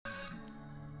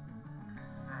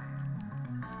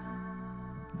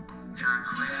I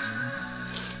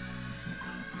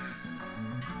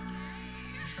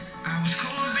was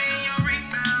cool being your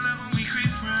rebound, love when we creep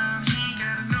around. He ain't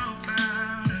gotta know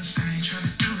about us. I ain't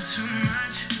tryna do too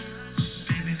much.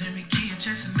 Baby, let me give you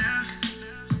just enough.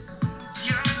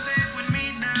 You're safe with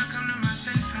me now. Come to my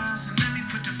safe house and let me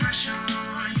put the pressure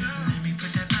on you. Let me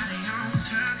put that body on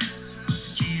tuck.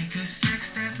 Give you good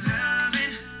sex, that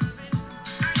loving.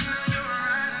 I know you're a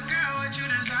rider, girl, what you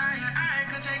desire. I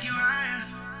could take you higher.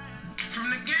 From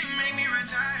the game, make me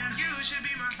retire. You should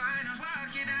be my final.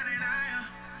 Walk you down that aisle.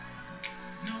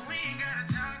 No, we ain't gotta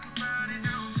talk about it.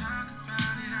 Don't talk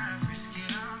about it. I risk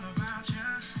it all about you.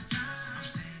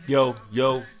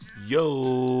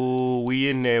 Yo, we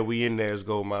in there. It's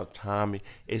Gold Mouth Tommy.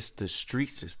 It's the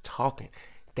streets is talking.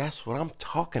 That's what I'm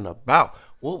talking about.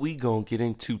 What we gonna get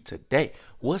into today?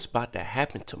 What's about to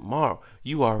happen tomorrow?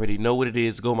 You already know what it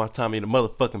is. Gold Mouth Tommy in the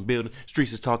motherfucking building.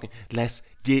 Streets is talking. Let's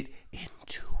get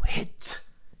into it.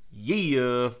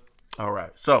 Yeah. All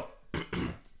right. So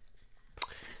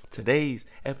today's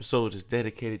episode is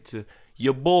dedicated to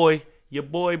your boy,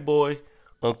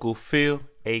 Uncle Phil,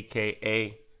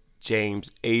 aka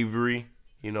James Avery.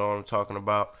 You know what I'm talking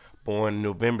about. Born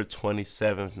November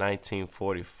 27th,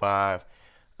 1945.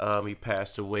 He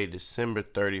passed away December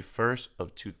 31st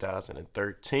of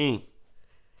 2013.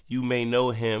 You may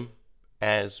know him,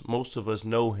 as most of us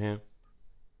know him,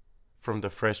 from the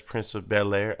Fresh Prince of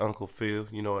Bel-Air, Uncle Phil.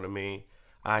 You know what I mean?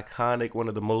 Iconic, one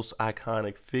of the most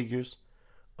iconic figures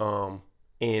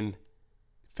in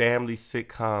family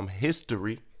sitcom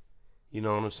history. You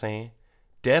know what I'm saying?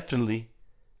 Definitely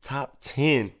top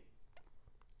 10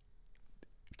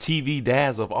 TV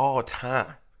dads of all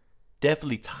time.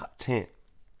 Definitely top 10.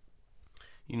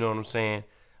 You know what I'm saying?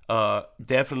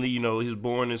 Definitely, he was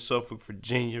born in Suffolk,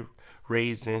 Virginia,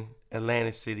 raised in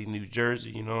Atlantic City, New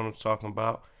Jersey. You know what I'm talking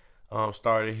about?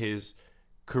 Started his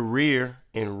career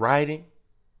in writing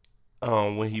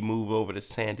when he moved over to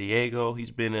San Diego.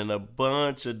 He's been in a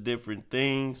bunch of different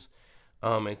things,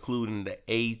 including the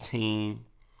A-Team,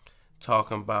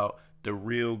 talking about the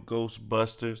Real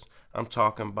Ghostbusters. I'm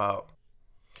talking about,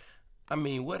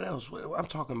 what else? I'm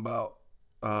talking about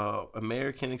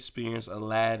American Experience,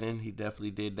 Aladdin. He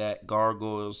definitely did that.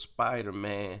 Gargoyles,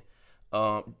 Spider-Man.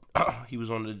 He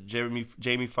was on the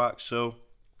Jamie Foxx show,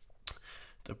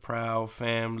 The Proud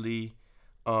Family,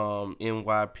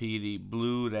 NYPD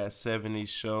Blue, that 70s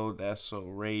show, That's So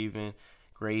Raven,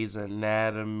 Grey's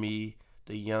Anatomy,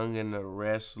 The Young and the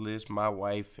Restless, My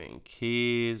Wife and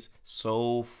Kids,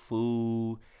 Soul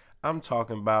Food. I'm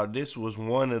talking about, this was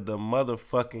one of the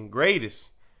motherfucking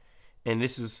greatest. And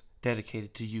this is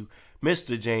dedicated to you,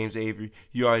 Mr. James Avery.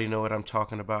 You already know what I'm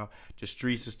talking about. The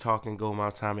streets is talking. Gold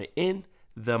Mouth Tommy in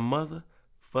the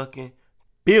motherfucking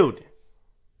building.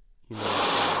 You know what I'm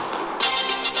saying?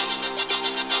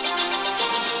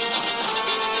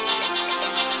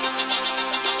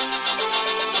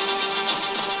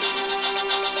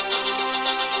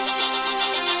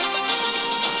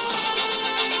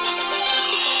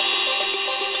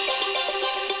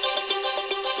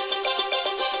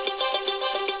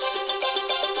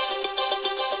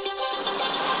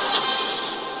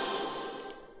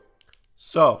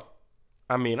 So,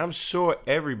 I'm sure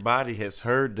everybody has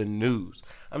heard the news.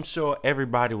 I'm sure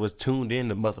everybody was tuned in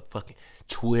to motherfucking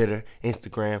Twitter,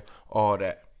 Instagram, all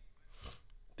that.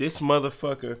 This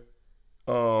motherfucker,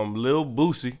 Lil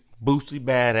Boosie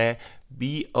Badass,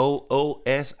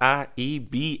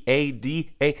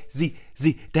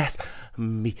 BOOSIEBADAZZ, that's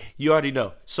me. You already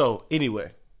know. So,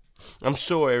 anyway, I'm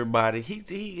sure everybody,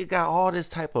 he got all this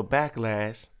type of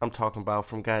backlash, I'm talking about,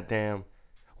 from goddamn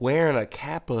wearing a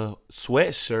Kappa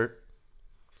sweatshirt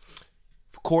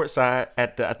courtside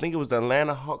at I think it was the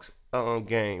Atlanta Hawks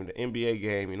game, the NBA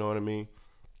game, you know what I mean?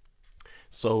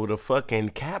 So the fucking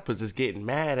Kappas is getting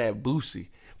mad at Boosie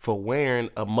for wearing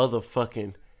a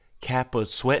motherfucking Kappa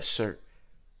sweatshirt.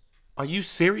 Are you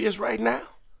serious right now?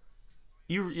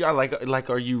 Y'all like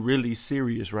are you really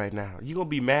serious right now? You gonna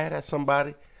be mad at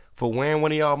somebody for wearing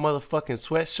one of y'all motherfucking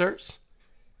sweatshirts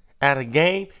at a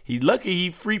game? He lucky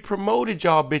he free promoted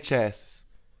y'all bitch asses.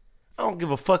 I don't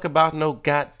give a fuck about no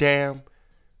goddamn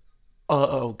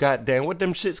what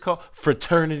them shits called?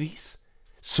 Fraternities,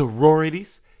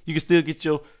 sororities. You can still get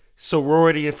your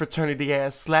sorority and fraternity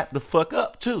ass slapped the fuck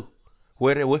up too.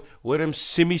 Where them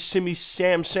shimmy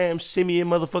sham shimmy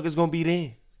motherfuckers gonna be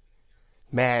then?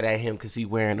 Mad at him because he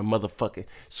wearing a motherfucking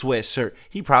sweatshirt.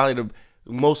 He probably the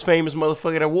most famous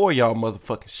motherfucker that wore y'all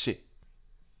motherfucking shit.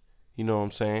 You know what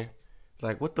I'm saying?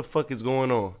 Like, what the fuck is going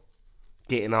on?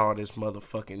 Getting all this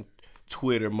motherfucking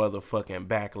Twitter motherfucking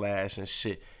backlash and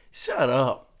shit. Shut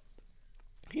up.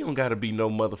 He don't gotta be no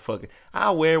motherfucker.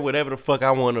 I wear whatever the fuck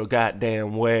I want to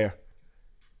goddamn wear.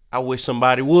 I wish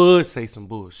somebody would say some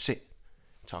bullshit.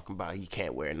 Talking about he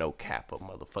can't wear no cap or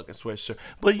motherfucking sweatshirt.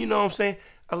 But you know what I'm saying?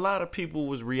 A lot of people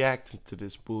was reacting to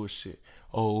this bullshit.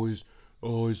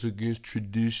 It's against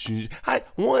traditions.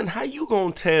 How you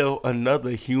gonna tell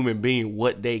another human being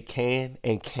what they can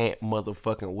and can't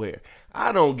motherfucking wear?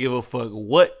 I don't give a fuck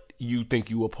what you think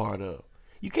you a part of.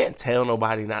 You can't tell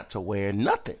nobody not to wear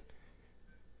nothing.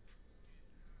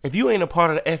 If you ain't a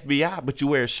part of the FBI, but you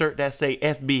wear a shirt that say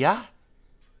FBI,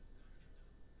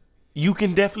 you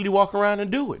can definitely walk around and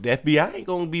do it. The FBI ain't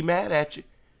gonna be mad at you.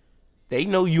 They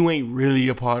know you ain't really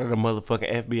a part of the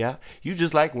motherfucking FBI. You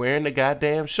just like wearing the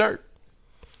goddamn shirt.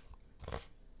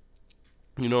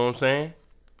 You know what I'm saying?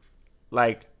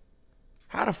 Like,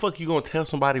 how the fuck you gonna tell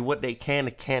somebody what they can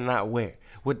and cannot wear?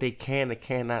 What they can and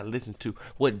cannot listen to?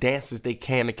 What dances they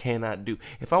can and cannot do?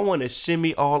 If I want to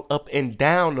shimmy all up and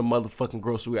down the motherfucking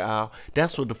grocery aisle,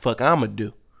 that's what the fuck I'ma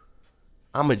do.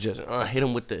 I'ma just hit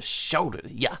him with the shoulder.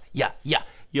 Yeah.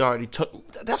 You already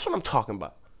took. That's what I'm talking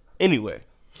about. Anyway,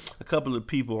 a couple of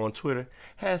people on Twitter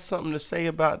had something to say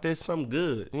about this. Something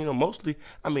good. You know, mostly,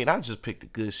 I just picked the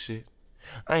good shit.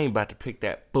 I ain't about to pick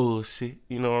that bullshit.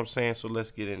 You know what I'm saying? So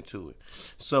let's get into it.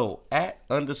 So,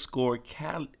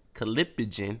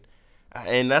 @_Calipigen,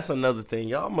 and that's another thing.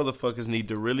 Y'all motherfuckers need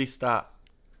to really stop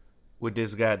with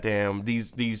this goddamn,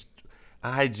 these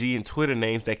IG and Twitter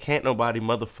names that can't nobody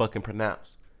motherfucking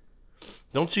pronounce.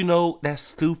 Don't you know that's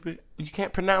stupid? You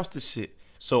can't pronounce this shit.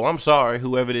 So I'm sorry,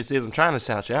 whoever this is, I'm trying to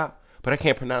shout you out, but I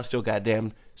can't pronounce your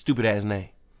goddamn stupid ass name.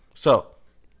 So,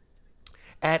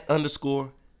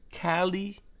 @_Cali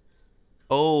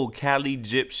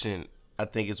Egyptian, I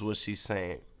think is what she's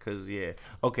saying. Cause yeah,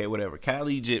 okay, whatever.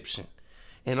 Cali Egyptian.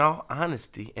 In all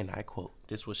honesty, and I quote,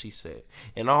 this is what she said.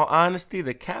 In all honesty,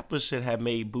 the Kappa should have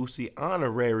made Boosie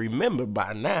honorary member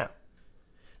by now.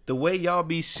 The way y'all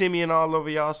be shimmying all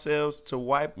over yourselves to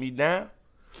wipe me down,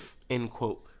 end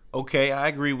quote. Okay, I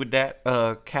agree with that.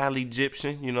 Cali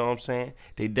Egyptian, you know what I'm saying?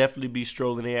 They definitely be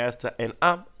strolling their ass to, and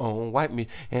I'm on wipe me,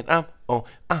 and I'm on,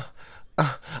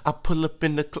 I pull up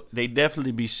in the they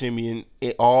definitely be shimmying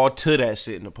it all to that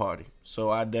shit in the party. So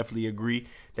I definitely agree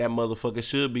that motherfucker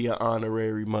should be an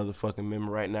honorary motherfucking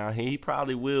member right now. He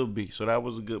probably will be. So that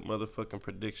was a good motherfucking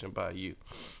prediction by you.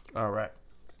 All right.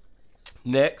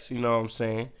 Next, you know what I'm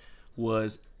saying,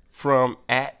 was from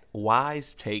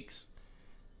 @WiseTakes,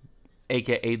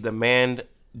 aka the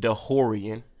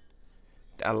Mandalorian.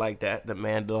 I like that. The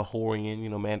Mandalorian, you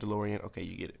know, Mandalorian. Okay,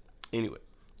 you get it. Anyway,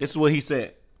 this is what he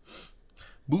said.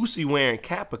 Boosie wearing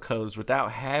Kappa colors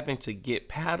without having to get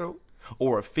paddled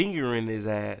or a finger in his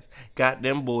ass got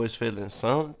them boys feeling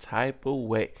some type of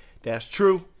way. That's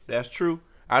true. That's true.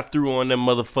 I threw on them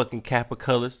motherfucking Kappa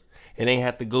colors and ain't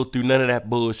have to go through none of that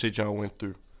bullshit y'all went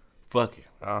through. Fuck it.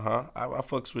 I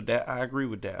fucks with that. I agree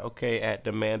with that. Okay,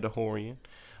 the Mandalorian.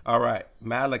 All right,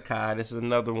 Malachi. This is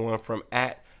another one from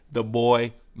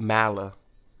 @TheBoyMala.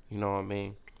 You know what I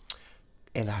mean?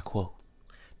 And I quote.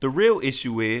 The real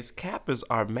issue is Kappas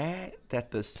are mad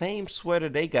that the same sweater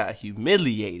they got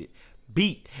humiliated,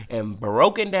 beat, and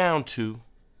broken down to,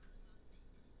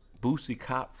 Boosie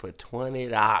cop for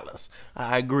 $20.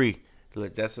 I agree.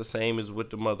 Look, that's the same as what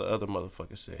the other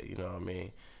motherfucker said. You know what I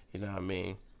mean? You know what I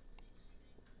mean?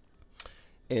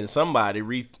 And somebody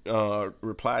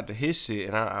replied to his shit,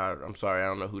 and I'm sorry, I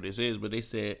don't know who this is, but they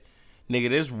said,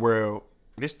 nigga,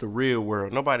 this the real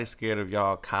world. Nobody's scared of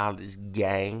y'all college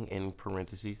gang, in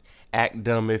parentheses. Act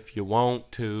dumb if you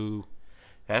want to.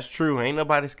 That's true. Ain't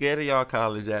nobody scared of y'all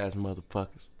college ass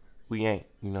motherfuckers. We ain't.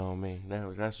 You know what I mean?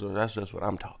 That's just what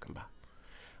I'm talking about.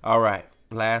 All right.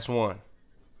 Last one.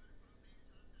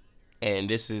 And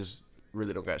this is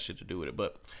really don't got shit to do with it,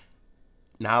 but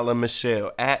Nala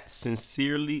Michelle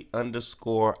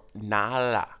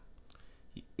 @sincerely_Nala.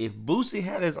 If Boosie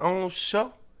had his own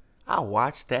show, I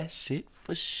watch that shit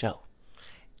for sure.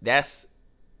 That's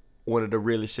one of the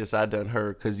realest shits I done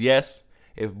heard. Cause yes,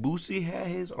 if Boosie had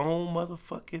his own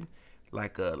motherfucking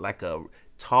like a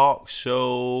talk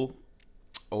show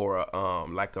or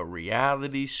like a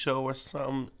reality show or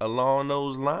something along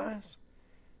those lines,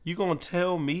 you gonna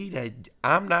tell me that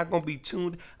I'm not gonna be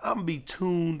tuned? I'm gonna be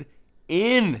tuned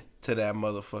in to that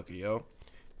motherfucker, yo.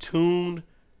 Tuned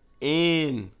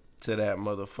in to that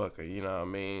motherfucker. You know what I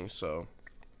mean? So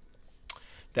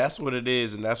that's what it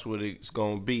is, and that's what it's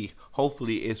going to be.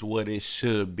 Hopefully, it's what it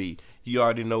should be. You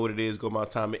already know what it is. Go my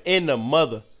time in the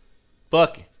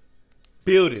motherfucking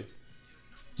building.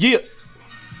 Yeah.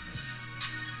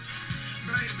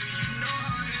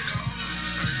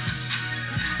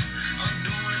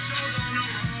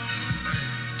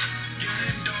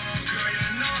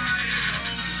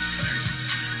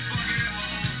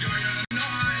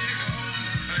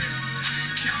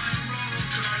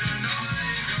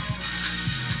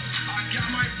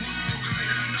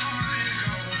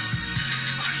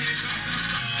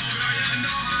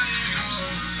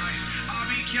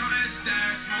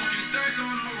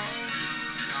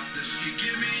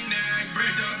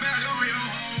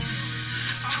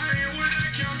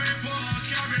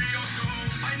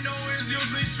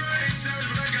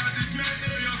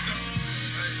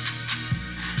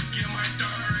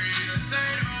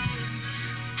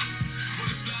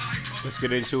 Let's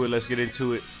get into it. Let's get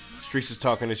into it. Streets is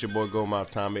talking. It's your boy Go My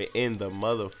Tommy in the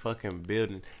motherfucking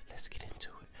building. Let's get into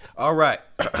it. All right.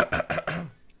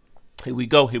 Here we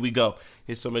go. Here we go.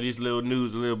 Here's some of these little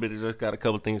news, a little bit. Just got a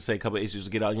couple things to say, a couple issues to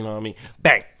get out. You know what I mean?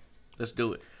 Bang. Let's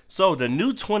do it. So the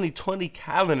new 2020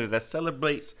 calendar that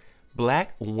celebrates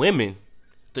black women,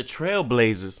 the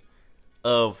trailblazers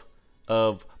of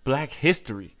black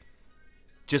history,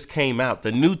 just came out.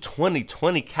 The new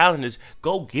 2020 calendars.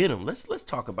 Go get them. Let's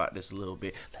talk about this a little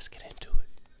bit. Let's get into it.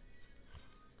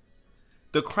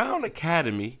 The Crown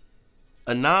Academy,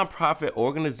 a nonprofit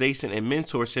organization and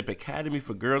mentorship academy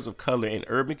for girls of color in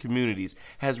urban communities,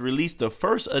 has released the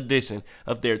first edition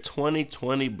of their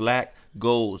 2020 Black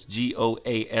Goals,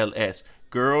 GOALS,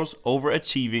 Girls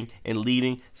Overachieving and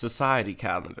Leading Society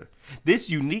calendar. This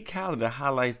unique calendar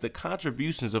highlights the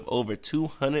contributions of over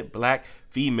 200 black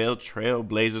female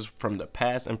trailblazers from the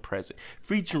past and present,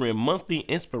 featuring monthly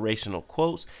inspirational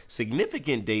quotes,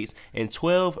 significant dates, and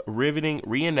 12 riveting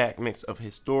reenactments of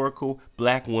historical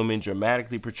black women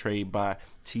dramatically portrayed by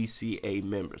TCA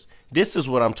members. This is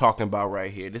what I'm talking about right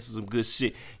here. This is some good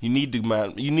shit. You need to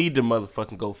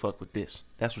motherfucking go fuck with this.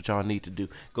 That's what y'all need to do.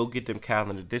 Go get them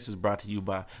calendars. This is brought to you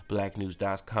by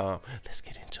blacknews.com. Let's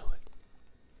get into it.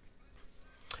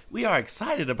 We are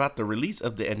excited about the release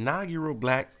of the inaugural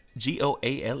Black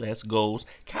GOALS Goals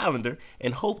calendar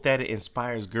and hope that it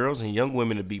inspires girls and young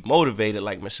women to be motivated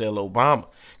like Michelle Obama,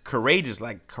 courageous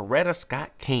like Coretta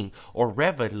Scott King, or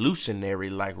revolutionary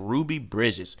like Ruby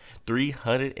Bridges,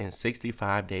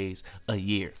 365 days a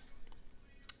year.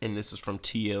 And this is from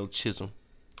T.L. Chisholm,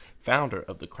 founder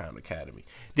of the Crown Academy.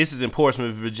 This is in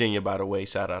Portsmouth, Virginia, by the way.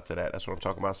 Shout out to that. That's what I'm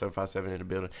talking about, 757 in the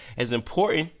building. As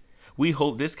important, we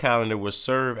hope this calendar will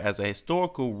serve as a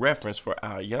historical reference for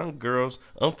our young girls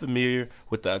unfamiliar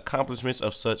with the accomplishments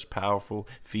of such powerful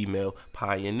female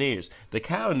pioneers. The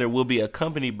calendar will be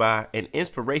accompanied by an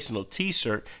inspirational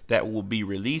t-shirt that will be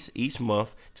released each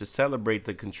month to celebrate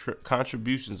the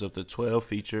contributions of the 12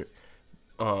 featured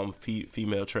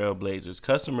female trailblazers.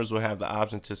 Customers will have the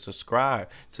option to subscribe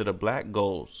to the Black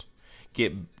Goals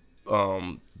Getter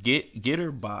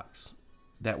box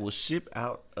that will ship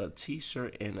out a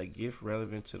t-shirt and a gift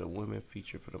relevant to the women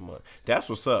featured for the month. That's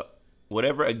what's up.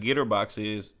 Whatever a getter box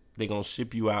is, they're going to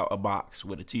ship you out a box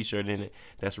with a t-shirt in it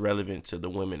that's relevant to the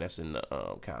women that's in the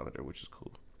calendar, which is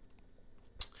cool.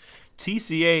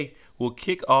 TCA will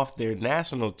kick off their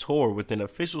national tour with an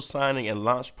official signing and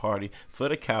launch party for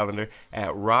the calendar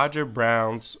at Roger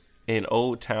Brown's in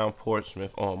Old Town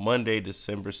Portsmouth on Monday,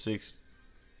 December 6th.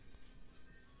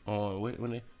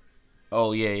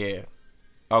 Yeah.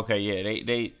 Okay, yeah,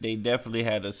 they definitely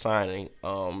had a signing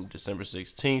December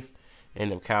 16th,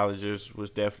 and the colleges was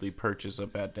definitely purchased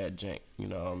up at that jank, you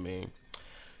know what I mean?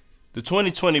 The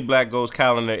 2020 Black Goals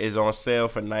calendar is on sale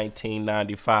for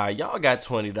 $19.95. Y'all got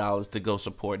 $20 to go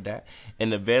support that,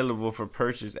 and available for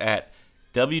purchase at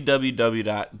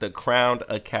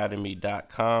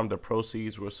www.thecrownedacademy.com. The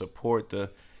proceeds will support the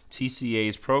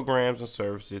TCA's programs and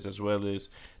services, as well as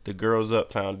the Girls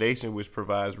Up Foundation, which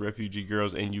provides refugee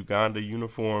girls in Uganda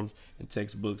uniforms and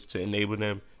textbooks to enable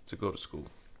them to go to school.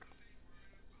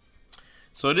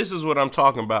 So this is what I'm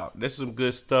talking about. This is some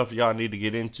good stuff y'all need to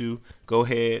get into. Go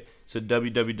ahead to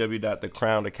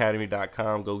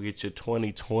www.thecrownedacademy.com. Go get your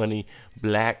 2020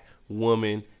 Black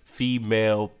Woman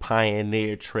Female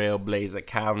Pioneer Trailblazer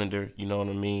calendar. You know what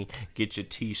I mean? Get your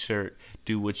t-shirt.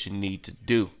 Do what you need to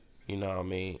do. You know what I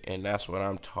mean? And that's what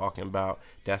I'm talking about.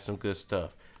 That's some good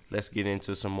stuff. Let's get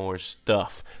into some more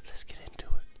stuff. Let's get into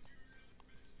it.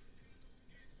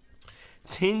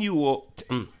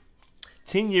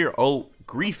 10-year-old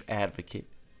grief advocate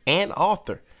and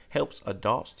author helps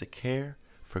adults to care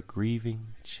for grieving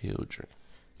children.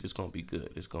 This is going to be good.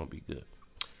 This is going to be good.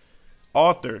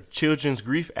 Author, children's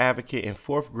grief advocate, and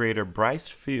fourth grader Bryce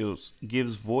Fields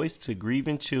gives voice to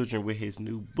grieving children with his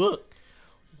new book,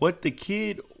 What the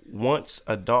Kid Wants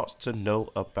Adults to Know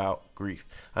About Grief,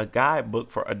 a guidebook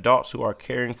for adults who are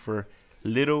caring for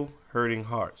little hurting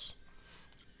hearts.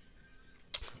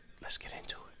 Let's get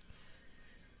into it.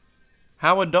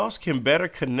 How adults can better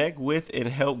connect with and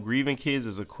help grieving kids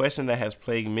is a question that has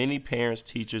plagued many parents,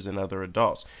 teachers, and other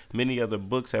adults. Many other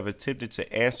books have attempted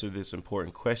to answer this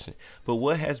important question, but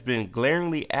what has been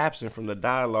glaringly absent from the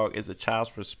dialogue is a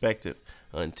child's perspective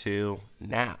until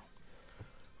now.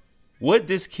 What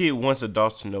This Kid Wants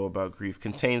Adults to Know About Grief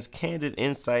contains candid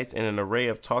insights and an array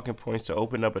of talking points to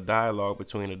open up a dialogue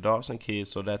between adults and kids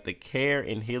so that the care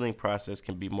and healing process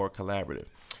can be more collaborative.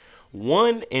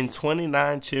 1 in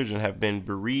 29 children have been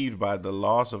bereaved by the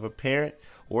loss of a parent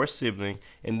or sibling,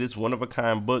 and this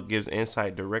one-of-a-kind book gives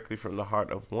insight directly from the heart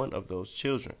of one of those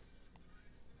children.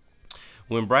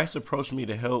 When Bryce approached me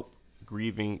to help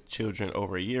grieving children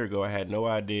over a year ago, I had no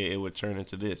idea it would turn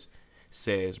into this,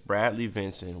 says Bradley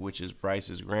Vincent, which is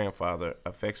Bryce's grandfather,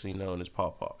 affectionately known as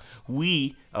Pawpaw.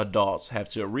 We adults have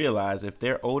to realize if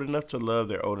they're old enough to love,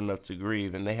 they're old enough to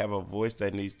grieve, and they have a voice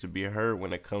that needs to be heard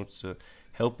when it comes to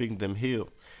helping them heal.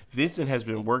 Vincent has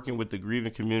been working with the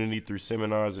grieving community through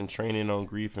seminars and training on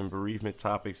grief and bereavement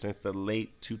topics since the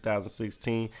late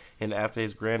 2016, and after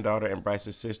his granddaughter and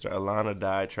Bryce's sister Alana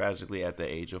died tragically at the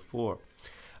age of 4.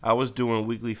 I was doing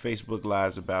weekly Facebook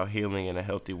Lives about healing in a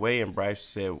healthy way, and Bryce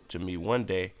said to me one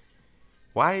day,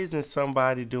 "Why isn't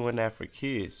somebody doing that for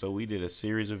kids?" So we did a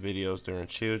series of videos during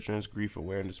Children's Grief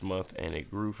Awareness Month, and it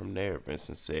grew from there,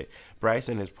 Vincent said. Bryce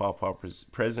and his pawpaw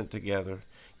present together,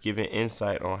 giving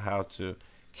insight on how to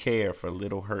care for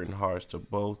little hurting hearts to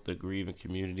both the grieving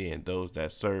community and those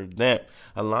that serve them.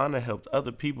 Alana helped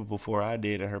other people before I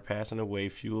did, and her passing away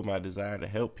fueled my desire to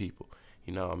help people.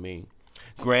 You know what I mean?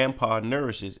 Grandpa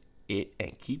nourishes it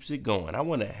and keeps it going. I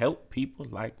want to help people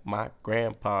like my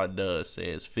grandpa does,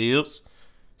 says Fields.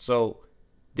 So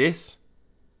this,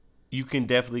 you can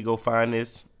definitely go find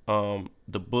this,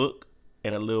 the book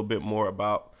and a little bit more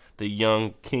about the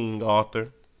young king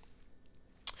author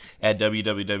at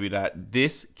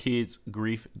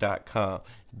www.thiskidsgrief.com.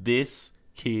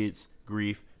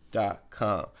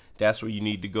 Thiskidsgrief.com. That's where you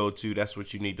need to go to. That's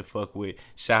what you need to fuck with.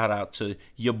 Shout out to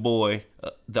your boy,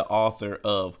 the author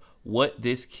of What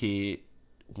This Kid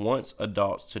Wants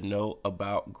Adults to Know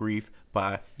About Grief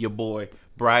by your boy,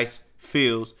 Bryce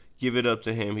Fields. Give it up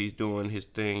to him. He's doing his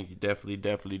thing.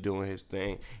 Definitely doing his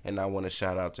thing. And I want to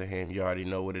shout out to him. You already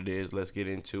know what it is. Let's get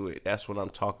into it. That's what I'm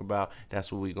talking about.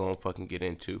 That's what we going to fucking get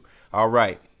into. All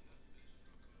right.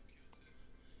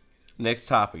 Next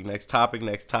topic. Let's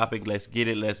get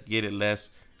it. Let's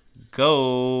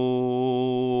go.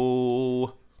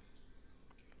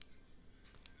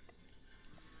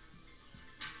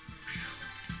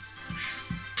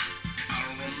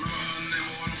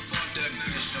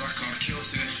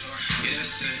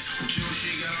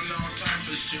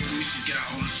 She got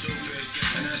on the toothpaste,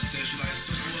 and that's it. She like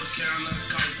social work counting up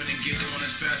coffee, finna get the one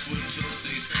that's fast with 2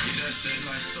 6. Yeah, that's it.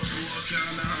 Like social work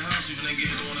counting out house, we finna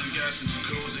get the one that's gas and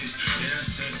jacuzzis. Yeah,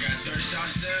 that's it. Got 30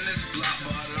 shots in this block,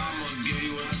 but I'ma give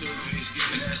you a 2-piece.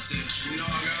 And that's it. She know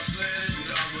I got plenty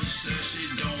of dog, but she said she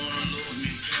don't wanna lose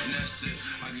me. And that's it.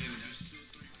 I give it just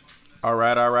 2, 3. All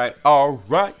right.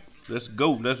 Let's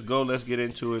go. Let's get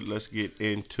into it.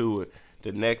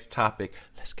 The next topic.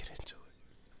 Let's get into it.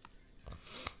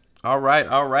 All right.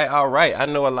 I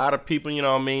know a lot of people, you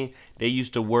know what I mean? They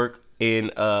used to work in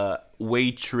a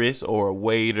waitress or a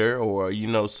waiter or, you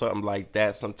know, something like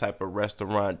that, some type of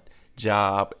restaurant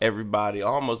job.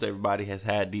 Almost everybody has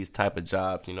had these type of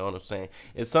jobs, you know what I'm saying?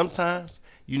 And sometimes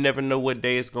you never know what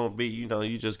day it's going to be. You know,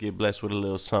 you just get blessed with a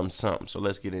little something. So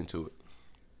let's get into it.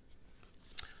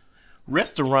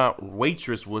 Restaurant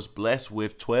waitress was blessed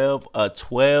with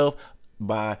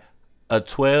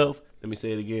let me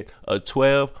say it again. A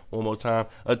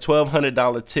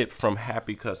 $1,200 tip from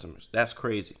happy customers. That's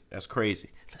crazy. Let's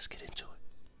get into it.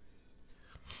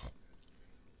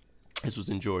 This was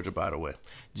in Georgia, by the way.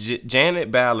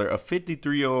 Janet Baller, a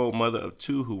 53-year-old mother of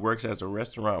 2 who works as a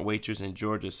restaurant waitress in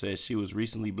Georgia, says she was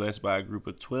recently blessed by a group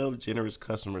of 12 generous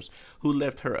customers who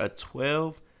left her a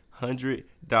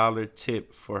 $1,200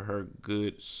 tip for her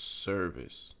good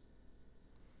service.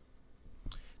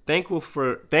 Thankful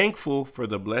for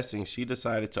the blessing, she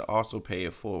decided to also pay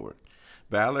it forward.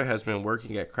 Baller has been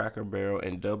working at Cracker Barrel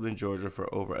in Dublin, Georgia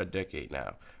for over a decade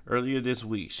now. Earlier this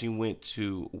week, she went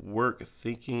to work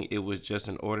thinking it was just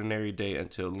an ordinary day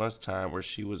until lunchtime, where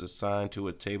she was assigned to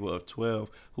a table of 12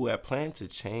 who had planned to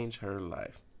change her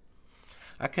life.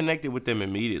 I connected with them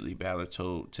immediately, Baller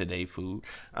told Today Food.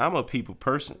 I'm a people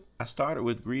person. I started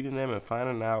with greeting them and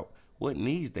finding out what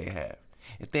needs they have.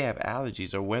 If they have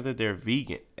allergies or whether they're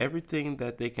vegan, everything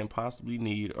that they can possibly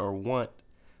need or want,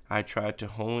 I try to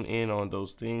hone in on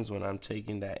those things when I'm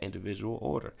taking that individual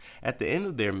order. At the end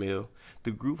of their meal,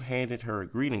 the group handed her a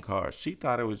greeting card. She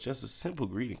thought it was just a simple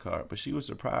greeting card, but she was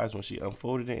surprised when she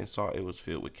unfolded it and saw it was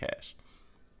filled with cash.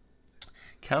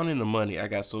 Counting the money, I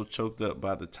got so choked up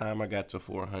by the time I got to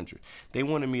 400. They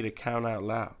wanted me to count out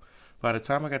loud. By the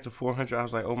time I got to 400, I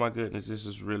was like, oh my goodness, this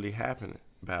is really happening,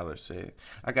 Baller said.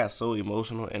 I got so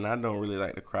emotional, and I don't really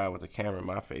like to cry with a camera in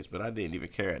my face, but I didn't even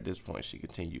care at this point, she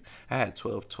continued. I had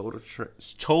 12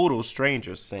 total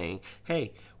strangers saying,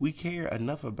 hey, we care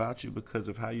enough about you because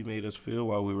of how you made us feel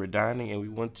while we were dining, and we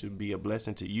want to be a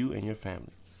blessing to you and your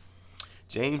family.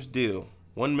 James Dill,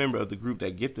 one member of the group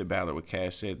that gifted Baller with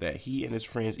cash, said that he and his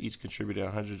friends each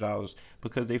contributed $100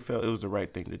 because they felt it was the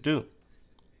right thing to do.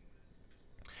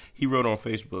 He wrote on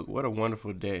Facebook, "What a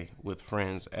wonderful day with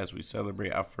friends as we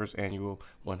celebrate our first annual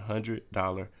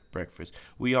 $100 breakfast.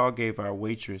 We all gave our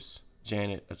waitress,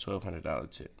 Janet, a $1,200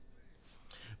 tip.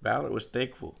 Ballard was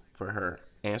thankful for her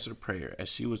answered prayer as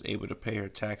she was able to pay her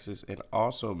taxes and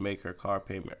also make her car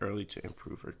payment early to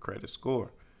improve her credit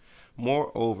score.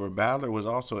 Moreover, Ballard was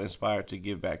also inspired to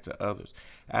give back to others.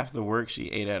 After work,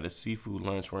 she ate at a seafood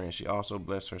lunch wherein she also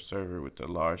blessed her server with a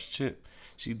large tip.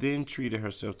 She then treated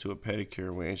herself to a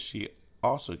pedicure wherein she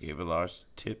also gave a large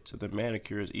tip to the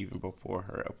manicures even before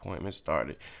her appointment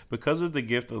started. Because of the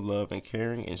gift of love and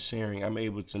caring and sharing, I'm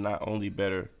able to not only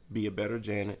be a better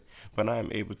Janet, but I am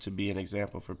able to be an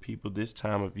example for people this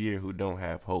time of year who don't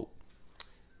have hope."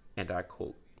 And I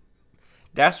quote.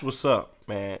 That's what's up,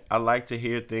 man. I like to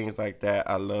hear things like that.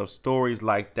 I love stories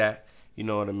like that. You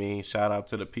know what I mean? Shout out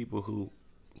to the people who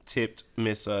tipped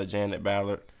Miss Janet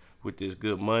Ballard with this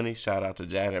good money. Shout out to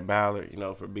Janet Ballard,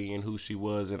 for being who she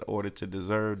was in order to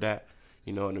deserve that.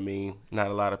 You know what I mean?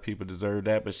 Not a lot of people deserve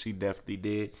that, but she definitely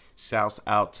did. Shouts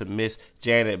out to Miss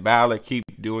Janet Ballard. Keep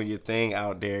doing your thing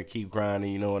out there. Keep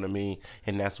grinding, you know what I mean?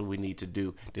 And that's what we need to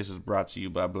do. This is brought to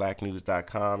you by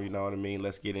blacknews.com, you know what I mean?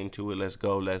 Let's get into it. Let's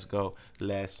go. Let's go.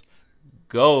 Let's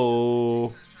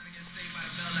go.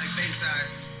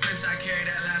 I carry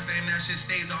that last name, that shit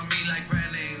stays on me like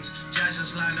brand names. Jazz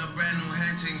just lined up brand new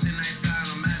hantings in nice guy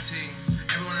on my team.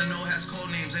 Everyone I know has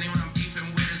code names. Anyone I'm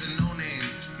beefing with is a no name.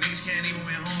 Niggas can't even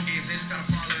win home games. They just gotta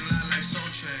fall in line like Soul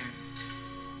Train.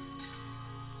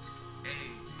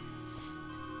 Hey.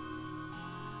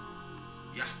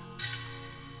 Yeah.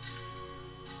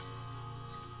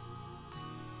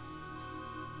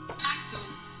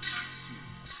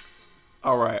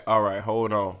 All right,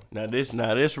 hold on. Now this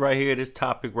right here, this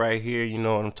topic right here, you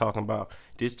know what I'm talking about?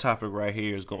 This topic right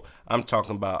here I'm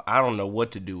talking about, I don't know what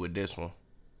to do with this one.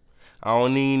 I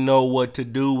don't even know what to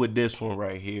do with this one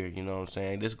right here, you know what I'm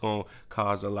saying? This gonna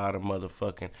cause a lot of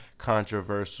motherfucking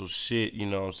controversial shit, you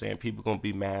know what I'm saying? People gonna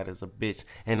be mad as a bitch,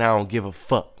 and I don't give a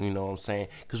fuck, you know what I'm saying?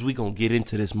 Because we gonna get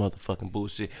into this motherfucking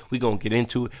bullshit. We gonna get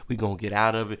into it. We gonna get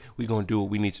out of it. We gonna do what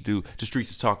we need to do. The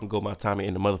streets is talking. Go my time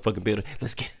in the motherfucking building.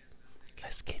 Let's get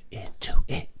into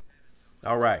it.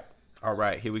 All right,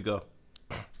 here we go.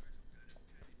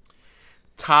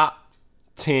 Top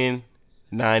 10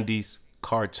 90s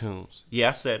cartoons. Yeah,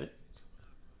 I said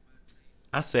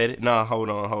it. Nah, hold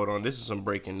on. This is some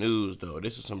breaking news, though.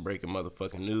 This is some breaking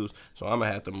motherfucking news. So I'm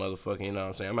gonna have to motherfucking, you know what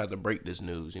I'm saying? I'm gonna have to break this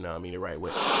news, you know what I mean, the right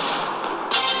way. Hey.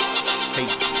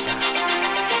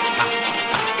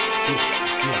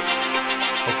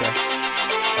 Okay.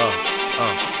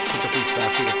 Pick a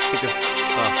freestyle. Pick a.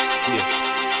 Yeah.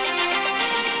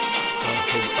 I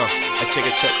check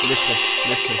it. Listen.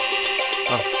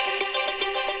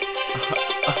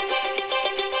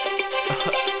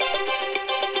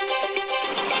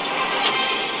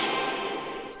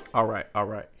 All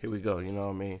right. Here we go. You know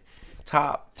what I mean?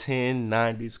 Top 10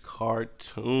 90s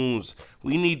cartoons.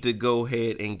 We need to go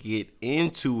ahead and get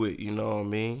into it. You know what I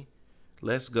mean?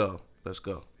 Let's go. Let's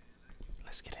get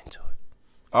into it.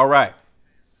 All right.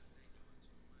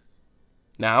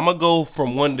 Now, I'm going to go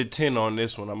from 1 to 10 on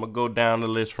this one. I'm going to go down the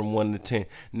list from 1 to 10.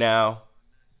 Now,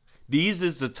 these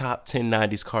is the top 10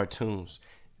 90s cartoons.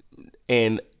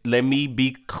 And let me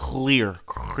be clear,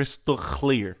 crystal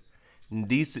clear.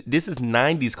 This is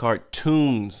 90s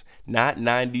cartoons, not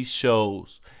 90s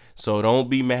shows. So don't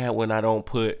be mad when I don't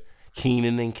put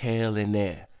Keenan and Kel in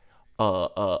there.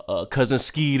 Cousin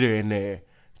Skeeter in there.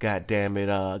 God damn it,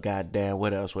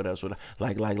 what else? Like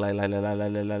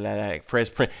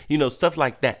Fresh Prince, stuff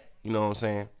like that. You know what I'm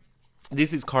saying?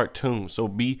 This is cartoons, so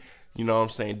be, you know what I'm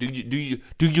saying? Do your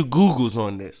Googles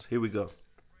on this. Here we go.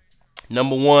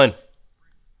 Number 1,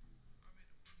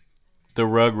 the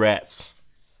Rugrats.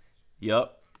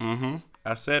 Yup.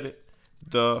 I said it.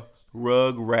 The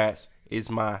Rugrats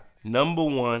is my number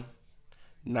 1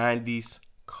 90s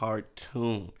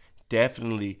cartoon.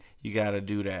 Definitely, you got to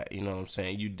do that. You know what I'm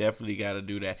saying? You definitely got to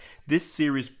do that. This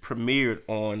series premiered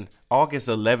on August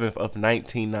 11th of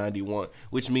 1991,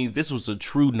 which means this was a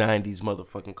true 90s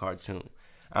motherfucking cartoon.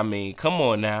 I mean, come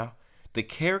on now. The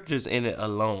characters in it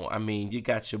alone. I mean, you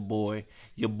got your boy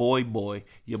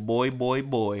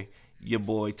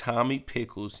Tommy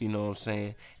Pickles, you know what I'm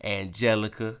saying?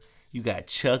 Angelica. You got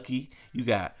Chucky. You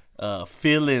got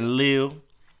Phil and Lil.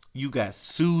 You got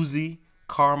Susie,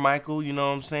 Carmichael, you know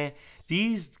what I'm saying?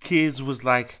 These kids was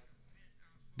like,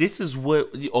 this is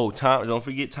what, don't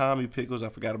forget Tommy Pickles, I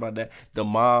forgot about that. The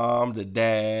mom, the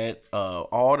dad,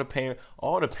 all the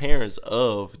parents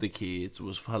of the kids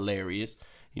was hilarious.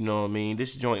 You know what I mean?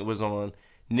 This joint was on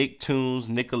Nicktoons,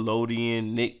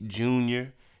 Nickelodeon, Nick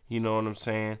Jr., you know what I'm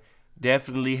saying?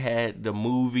 Definitely had the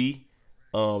movie.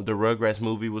 The Rugrats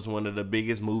movie was one of the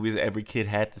biggest movies. Every kid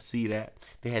had to see that.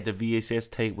 They had the VHS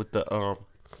tape with the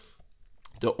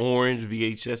orange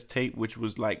VHS tape, which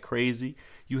was like crazy.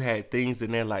 You had things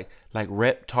in there like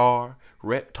Reptar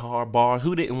bars.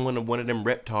 Who didn't want one of them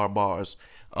Reptar bars?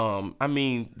 I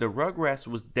mean, the Rugrats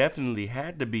was definitely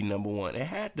had to be number one. It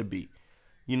had to be.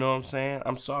 You know what I'm saying?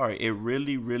 I'm sorry. It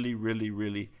really, really, really,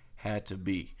 really had to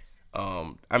be.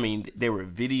 I mean, there were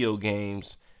video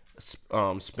games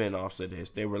spin-offs of this.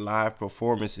 There were live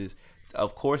performances.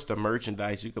 Of course, the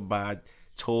merchandise. You could buy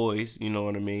toys. You know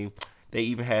what I mean? They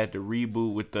even had the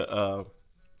reboot with the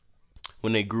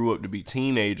when they grew up to be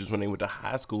teenagers, when they went to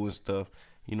high school and stuff.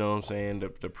 You know what I'm saying? The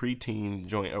preteen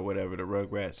joint or whatever, the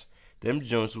Rugrats. Them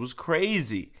joints was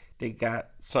crazy. They got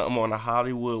something on the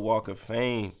Hollywood Walk of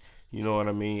Fame. You know what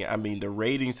I mean? I mean, the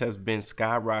ratings has been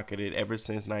skyrocketed ever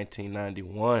since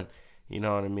 1991. You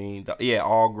know what I mean? Yeah,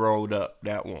 All Growed Up.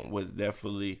 That one was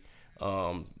definitely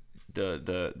the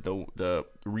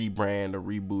rebrand, the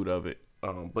reboot of it.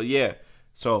 But yeah,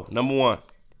 so number one,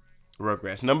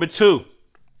 Rugrats. Number two,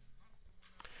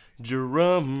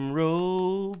 drum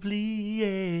roll,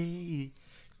 please.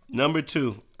 Number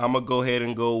two, I'm going to go ahead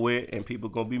and go with, and people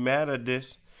going to be mad at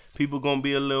this. People going to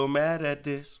be a little mad at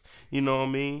this. You know what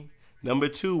I mean? Number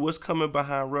two, what's coming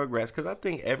behind Rugrats? Because I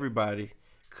think everybody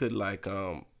could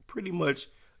pretty much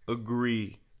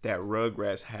agree that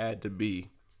Rugrats had to be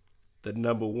the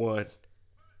number one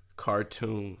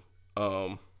cartoon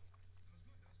of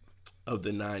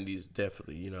the 90s.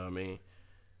 Definitely, you know what I mean?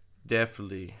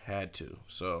 Definitely had to.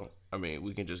 So, I mean,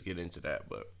 we can just get into that,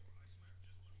 but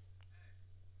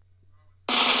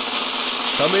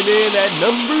coming in at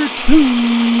number two,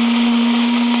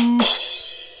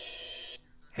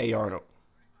 Hey Arnold.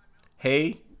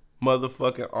 Hey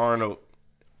motherfucking Arnold.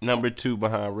 Number two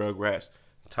behind Rugrats.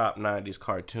 Top 90s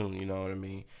cartoon, you know what I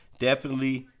mean?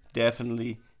 Definitely,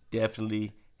 definitely,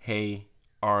 definitely Hey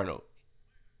Arnold.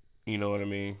 You know what I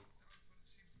mean?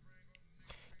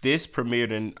 This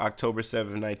premiered in October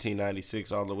 7th,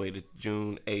 1996, all the way to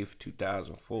June 8th,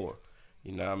 2004.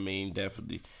 You know what I mean?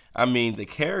 Definitely. I mean, the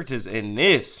characters in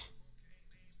this,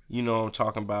 you know what I'm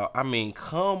talking about? I mean,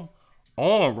 come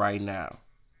on right now.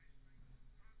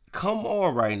 Come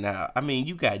on right now. I mean,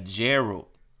 you got Gerald.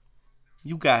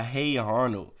 You got Hey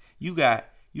Arnold. You got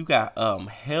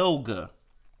Helga.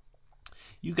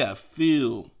 You got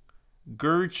Phil.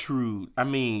 Gertrude. I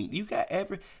mean, you got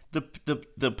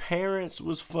the parents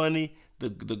was funny. The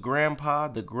grandpa,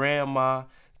 the grandma,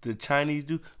 the Chinese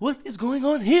dude. What is going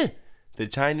on here? The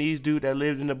Chinese dude that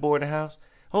lived in the boarding house.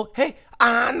 Oh, hey,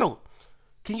 Arnold.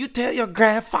 Can you tell your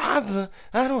grandfather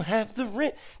I don't have the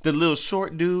rent? The little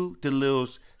short dude,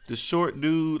 the short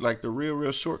dude, like the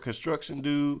real short construction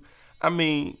dude. I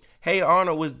mean, Hey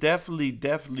Arnold was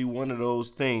definitely one of those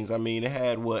things. I mean, it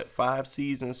had 5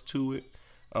 seasons to it.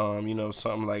 You know,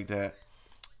 something like that.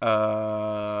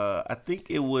 I think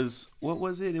it was, what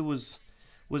was it? Was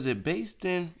it based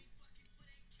in?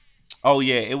 Oh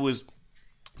yeah, it was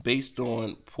based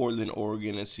on Portland,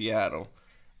 Oregon, and Seattle.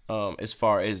 As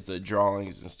far as the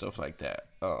drawings and stuff like that.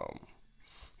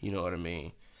 You know what I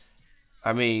mean?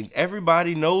 I mean,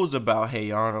 everybody knows about Hey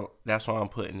Arnold. That's why I'm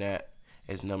putting that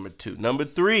as number two. Number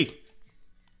three.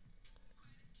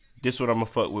 This what I'm gonna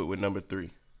fuck with number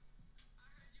three.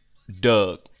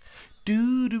 Doug.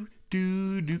 Do do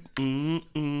do do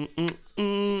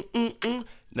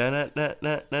na na na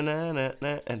na na na na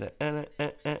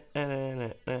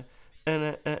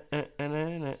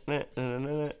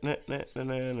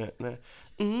na.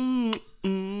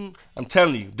 I'm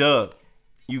telling you, Doug.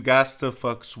 You got to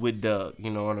fucks with Doug. You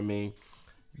know what I mean?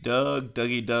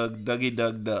 Dougie Doug.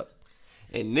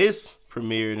 And this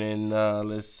premiered in,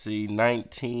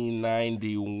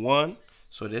 1991.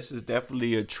 So this is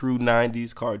definitely a true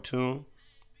 90s cartoon.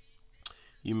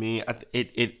 You mean,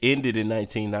 it ended in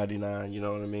 1999, you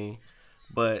know what I mean?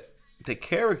 But the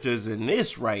characters in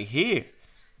this right here,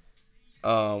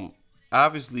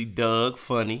 obviously Doug,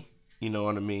 funny, you know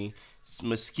what I mean?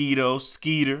 Mosquito,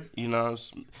 Skeeter, you know,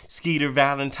 Skeeter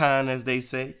Valentine, as they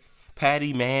say.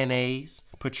 Patty Mayonnaise,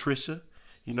 Patricia,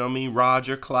 you know what I mean?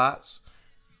 Roger Klotz,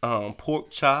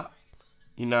 Pork Chop,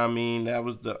 you know what I mean? That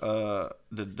was the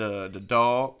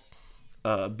dog.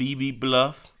 BB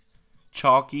Bluff,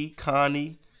 Chalky,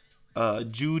 Connie,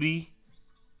 Judy,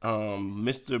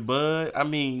 Mr. Bud. I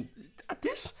mean,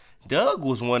 this Doug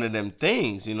was one of them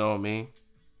things, you know what I mean?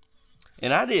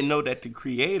 And I didn't know that the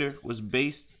creator was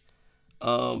based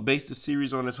the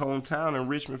series on his hometown in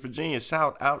Richmond, Virginia.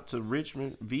 Shout out to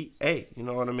Richmond, VA. You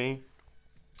know what I mean?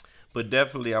 But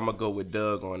definitely, I'm gonna go with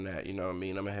Doug on that. You know what I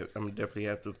mean? I'm definitely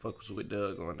have to focus with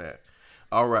Doug on that.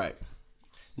 All right.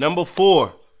 Number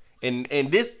 4. And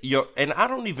this and I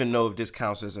don't even know if this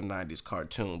counts as a 90s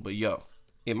cartoon, but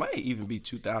it might even be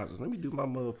 2000s. Let me do my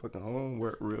motherfucking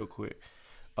homework real quick.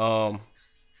 Oh,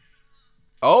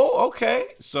 okay.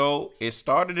 So it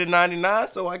started in 99,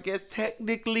 so I guess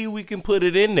technically we can put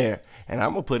it in there. And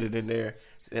I'm going to put it in there,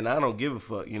 and I don't give a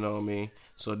fuck, you know what I mean?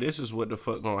 So this is what the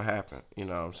fuck going to happen, you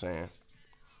know what I'm saying?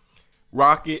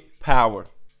 Rocket Power.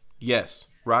 Yes,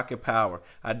 Rocket Power.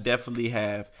 I definitely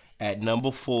have at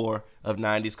number 4 of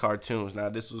 90s cartoons. Now,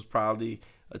 this was probably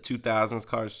a 2000s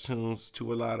cartoons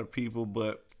to a lot of people,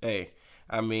 but hey,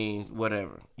 I mean,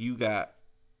 whatever. You got,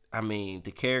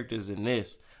 the characters in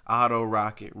this, Otto,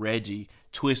 Rocket, Reggie,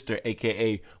 Twister,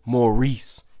 a.k.a.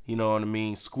 Maurice, you know what I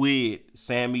mean? Squid,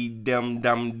 Sammy Dum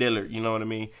Diller, you know what I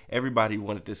mean? Everybody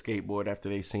wanted to skateboard after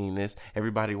they seen this.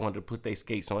 Everybody wanted to put their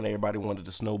skates on. Everybody wanted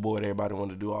to snowboard. Everybody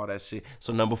wanted to do all that shit.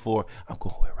 So number 4, I'm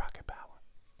going with Rocket Power.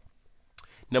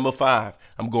 Number 5,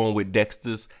 I'm going with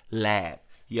Dexter's Lab.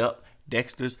 Yup,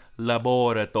 Dexter's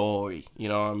Laboratory. You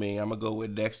know what I mean? I'm going to go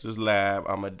with Dexter's Lab.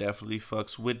 I'm going to definitely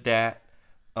fucks with that.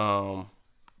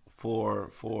 For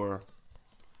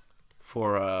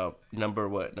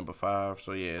number 5.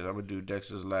 So yeah, I'm gonna do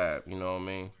Dexter's Lab, you know what I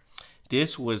mean?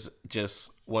 This was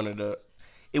just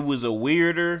it was a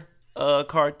weirder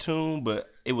cartoon, but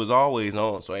it was always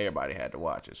on, so everybody had to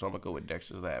watch it. So I'm gonna go with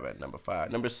Dexter's Lab at number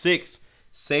 5. Number 6,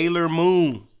 Sailor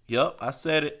Moon. Yup, I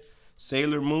said it.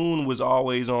 Sailor Moon was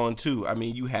always on too. I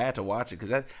mean, you had to watch it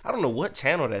because I don't know what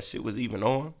channel that shit was even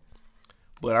on,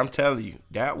 but I'm telling you,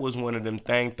 that was one of them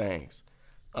things.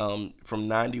 From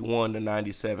 91 to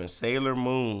 97, Sailor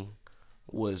Moon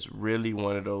was really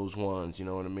one of those ones, you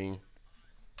know what I mean?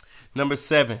 Number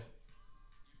 7,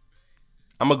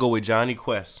 I'm going to go with Johnny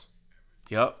Quest.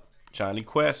 Yup, Johnny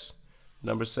Quest.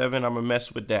 Number 7, I'm going to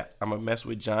mess with that. I'm going to mess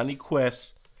with Johnny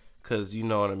Quest because, you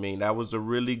know what I mean, that was a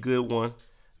really good one.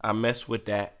 I mess with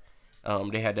that.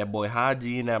 They had that boy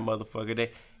Haji in that motherfucker.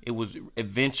 It was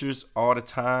adventures all the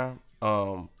time.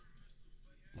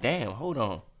 Damn, hold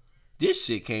on. This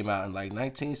shit came out in like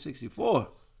 1964.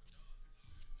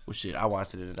 Well, shit, I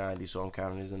watched it in the 90s, so I'm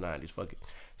counting it as the 90s. Fuck it.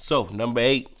 So, number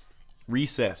 8,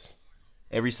 Recess.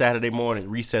 Every Saturday morning,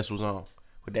 Recess was on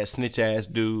with that snitch-ass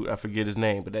dude. I forget his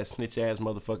name, but that snitch-ass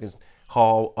motherfucking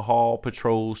hall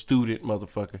patrol student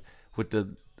motherfucker with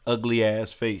the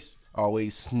ugly-ass face.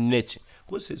 Always snitching.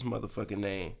 What's his motherfucking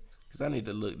name? Because I need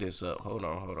to look this up. Hold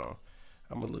on.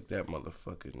 I'm going to look that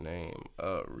motherfucker's name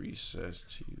up. Recess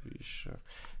TV show.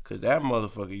 Because that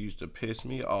motherfucker used to piss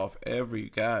me off every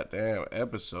goddamn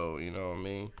episode. You know what I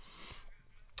mean?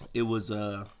 It was,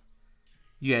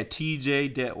 you had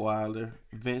TJ Detweiler,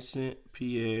 Vincent,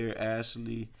 Pierre,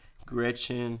 Ashley,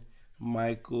 Gretchen,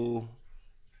 Michael,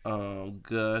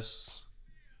 Gus.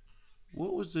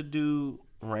 What was the dude?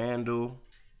 Randall,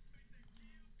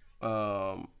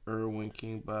 Irwin,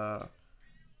 King Bob.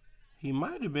 He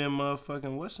might have been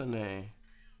motherfucking, what's her name?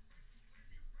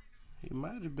 He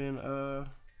might have been, I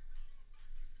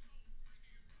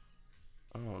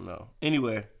don't know.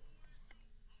 Anyway.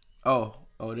 Oh,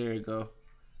 there you go.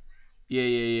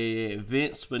 Yeah.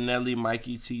 Vince, Spinelli,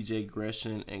 Mikey, TJ,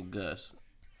 Gresham, and Gus.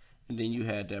 And then you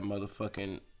had that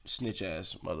motherfucking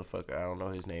snitch-ass motherfucker. I don't know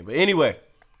his name. But anyway.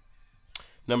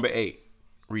 Number 8,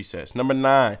 Recess. Number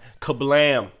 9,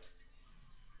 Kablam.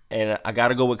 And I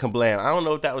gotta go with Kablam. I don't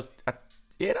know if that was...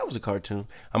 that was a cartoon.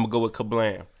 I'm gonna go with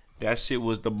Kablam. That shit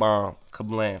was the bomb.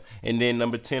 Kablam. And then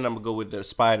number 10, I'm gonna go with the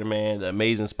Spider-Man, the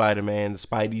Amazing Spider-Man, the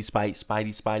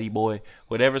Spidey boy.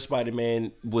 Whatever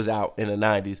Spider-Man was out in the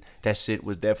 90s, that shit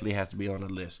was definitely has to be on the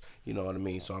list. You know what I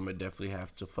mean? So I'm gonna definitely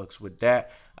have to fucks with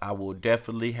that. I will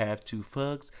definitely have to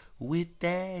fucks with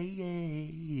that.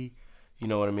 Yeah. You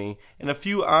know what I mean? And a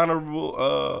few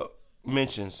honorable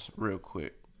mentions real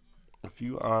quick. A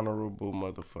few honorable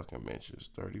motherfucking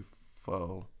mentions.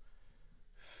 34,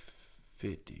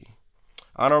 50.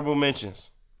 Honorable mentions.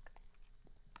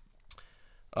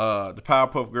 The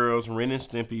Powerpuff Girls, Ren and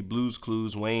Stimpy, Blue's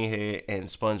Clues, Wayne Head, and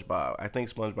SpongeBob. I think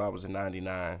SpongeBob was in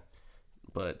 99,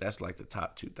 but that's like the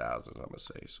top 2000s, I'm going to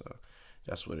say. So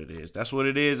that's what it is. That's what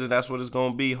it is, and that's what it's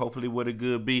going to be. Hopefully what it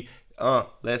could be.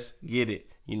 Let's get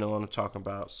it. You know what I'm talking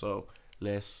about. So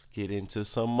let's get into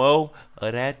some more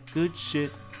of that good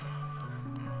shit.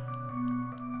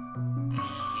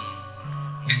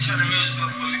 Turn the music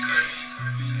up for me, Kurt.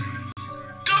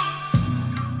 Go!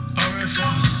 Alright,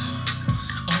 fellas.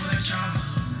 Over that chopper.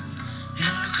 Here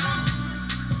I come.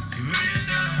 You ready to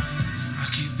die? I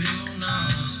keep big old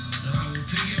knives, but I will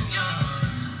pick your yard.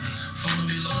 Follow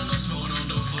me, Lord, no smoking on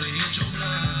dope before they hit your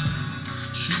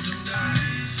blood. Shoot them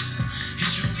dice.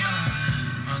 Hit your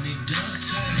vibe. I need duct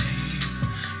tape.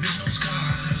 Bitch, no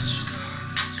scotch.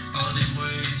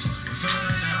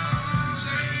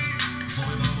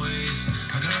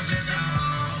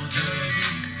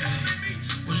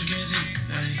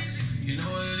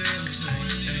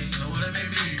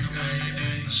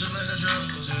 Shit like a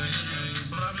drug,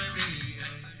 but I may be.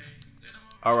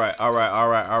 All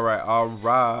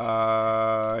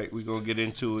right. We gonna get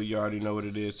into it. You already know what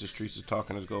it is. The streets is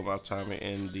talking. Let's go about time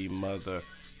in the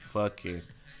motherfucking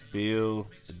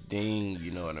building.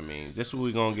 You know what I mean? This is what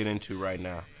we gonna get into right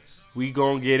now. We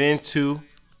gonna get into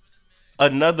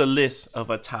another list of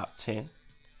a top 10.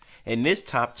 And this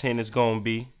top 10 is gonna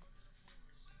be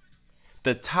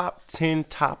the top 10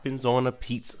 toppings on a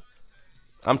pizza.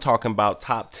 I'm talking about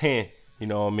top 10. You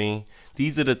know what I mean?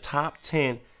 These are the top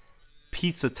 10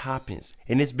 pizza toppings,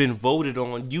 and it's been voted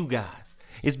on, you guys.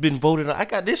 It's been voted on. I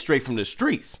got this straight from the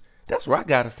streets. That's where I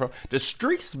got it from. The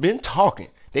streets been talking.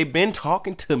 They've been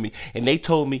talking to me, and they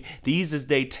told me these is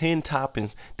they 10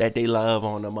 toppings that they love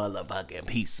on a motherfucking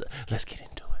pizza. Let's get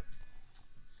into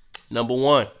it. Number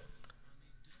 1.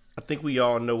 I think we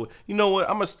all know it. You know what?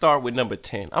 I'm gonna start with number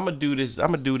 10. I'm gonna do this a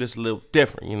little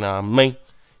different. You know what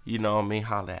I mean?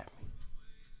 Holla at me.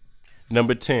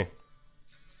 Number 10.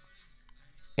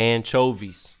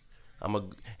 Anchovies.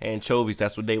 Anchovies.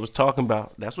 That's what they was talking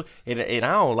about. That's what. And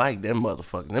I don't like them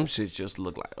motherfuckers. Them shits just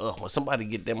look like. When somebody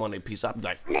get them on their piece, I'll be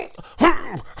like,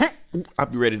 I'll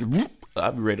be ready to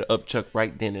upchuck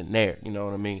right then and there. You know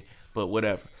what I mean? But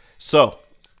whatever. So,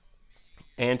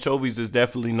 anchovies is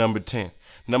definitely number 10.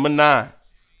 Number 9.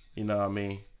 You know what I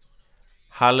mean?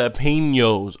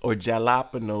 Jalapenos or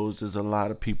jalapenos, as a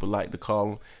lot of people like to call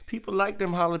them. People like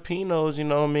them jalapenos, you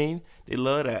know what I mean? They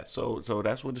love that. So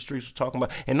that's what the streets were talking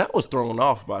about. And I was thrown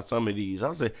off by some of these.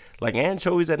 I said, like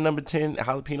anchovies at number 10,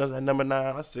 jalapenos at number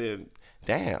 9. I said,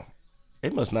 damn,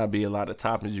 it must not be a lot of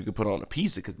toppings you could put on a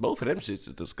pizza, because both of them shits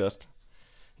is disgusting.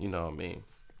 You know what I mean?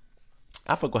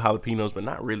 I fuck with jalapenos, but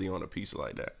not really on a pizza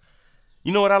like that.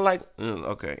 You know what I like?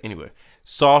 Okay, anyway.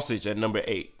 Sausage at number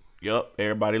 8. Yup,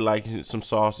 everybody likes some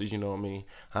sausage, you know what I mean?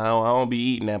 I don't be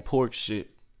eating that pork shit,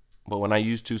 but when I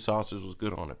used to, sausage was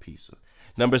good on a pizza.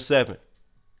 Number 7,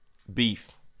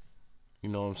 beef. You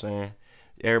know what I'm saying?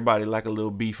 Everybody like a little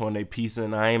beef on their pizza,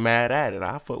 and I ain't mad at it.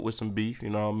 I fuck with some beef,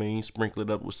 you know what I mean? Sprinkle it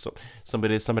up with some of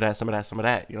this, some of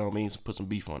that, you know what I mean? So put some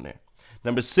beef on there.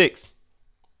 Number 6,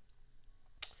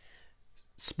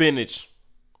 spinach.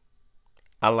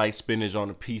 I like spinach on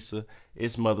a pizza.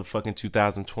 It's motherfucking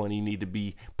 2020. You need to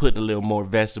be putting a little more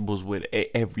vegetables with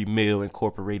every meal.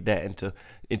 Incorporate that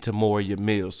into more of your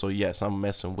meals. So yes, I'm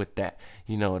messing with that.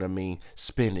 You know what I mean?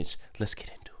 Spinach. Let's get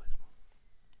into it.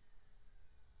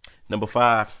 Number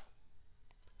 5,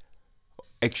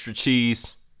 extra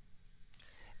cheese.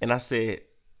 And I said,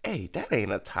 hey, that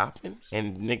ain't a topping.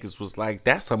 And niggas was like,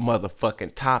 that's a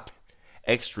motherfucking topping.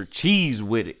 Extra cheese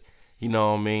with it. You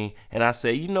know what I mean? And I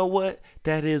say, you know what?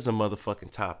 That is a motherfucking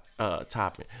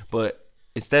topping. But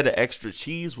instead of extra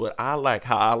cheese, how I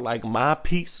like my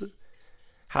pizza,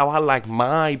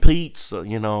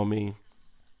 you know what I mean?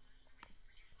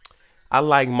 I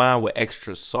like mine with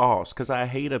extra sauce, because I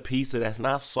hate a pizza that's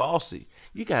not saucy.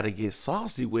 You got to get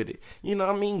saucy with it. You know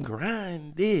what I mean?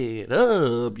 Grind it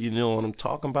up. You know what I'm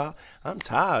talking about? I'm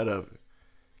tired of it.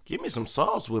 Give me some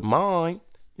sauce with mine.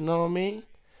 You know what I mean?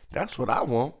 That's what I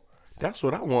want. That's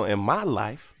what I want in my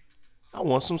life. I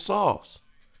want some sauce.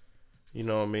 You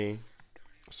know what I mean?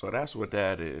 So that's what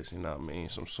that is. You know what I mean?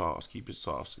 Some sauce. Keep it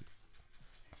saucy.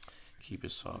 Keep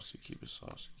it saucy. Keep it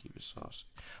saucy. Keep it saucy.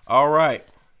 All right.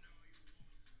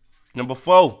 Number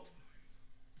 4.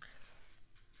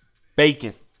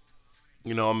 Bacon.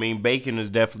 You know what I mean? Bacon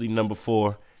is definitely number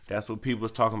 4. That's what people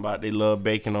was talking about. They love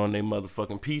bacon on their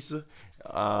motherfucking pizza.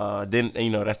 Then,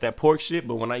 you know, that's that pork shit.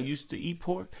 But when I used to eat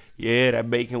pork, yeah, that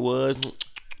bacon was,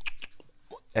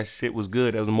 that shit was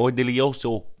good. That was more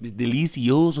delicioso.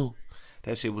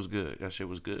 That shit was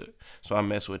good. So I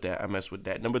mess with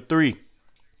that. Number 3,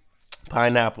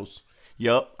 pineapples.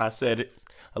 Yup, I said it.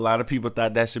 A lot of people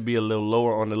thought that should be a little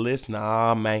lower on the list.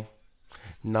 Nah, man.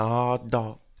 Nah,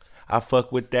 dog. I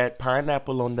fuck with that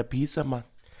pineapple on the pizza, man.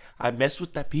 I mess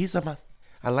with that pizza, man.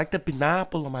 I like the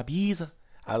pineapple on my pizza.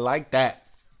 I like that.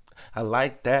 I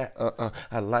like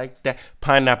that.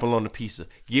 Pineapple on the pizza.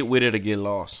 Get with it or get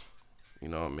lost. You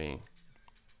know what I mean?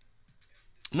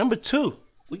 Number 2.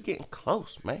 We getting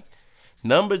close, man.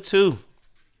 Number 2.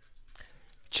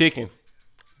 Chicken.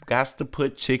 Gots to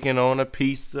put chicken on a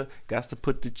pizza. Gots to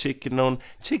put the chicken on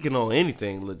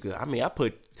anything look good. I mean, I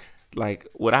put, like,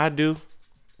 what I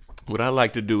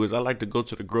like to do is I like to go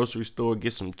to the grocery store,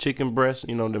 get some chicken breasts,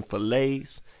 you know, them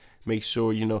fillets. Make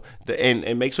sure, you know,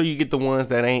 and make sure you get the ones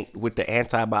that ain't with the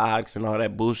antibiotics and all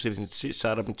that bullshit and shit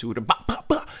shot up into it.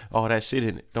 All that shit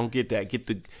in it. Don't get that. Get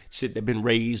the shit that been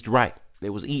raised right. They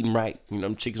was eating right. You know,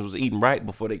 them chickens was eating right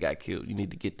before they got killed. You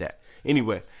need to get that.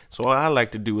 Anyway, so what I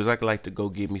like to do is I like to go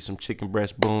get me some chicken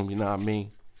breast, boom, you know what I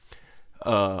mean?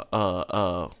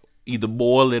 either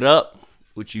boil it up,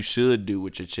 which you should do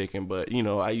with your chicken, but you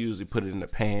know, I usually put it in the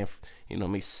pan, you know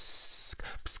what I mean?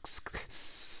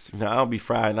 Now I'll be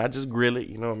frying. I just grill it,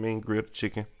 you know what I mean? Grill the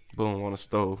chicken, boom, on the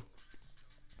stove.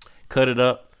 Cut it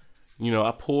up. You know,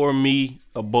 I pour me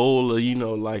a bowl of, you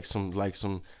know, like some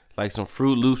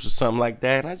Fruit Loops or something like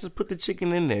that, and I just put the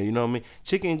chicken in there, you know what I mean?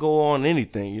 Chicken go on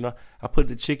anything, you know. I put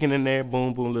the chicken in there,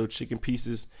 boom, boom, little chicken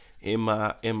pieces in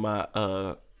my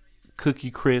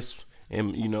cookie crisp,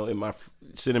 and you know, in my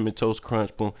cinnamon toast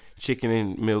crunch, boom, chicken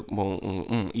and milk,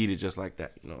 boom, eat it just like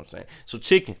that, you know what I'm saying? So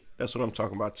chicken, that's what I'm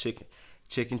talking about, chicken.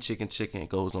 Chicken, it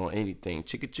goes on anything.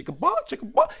 Chicken ball,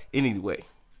 anyway.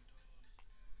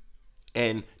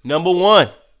 And number one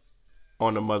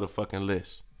on the motherfucking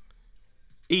list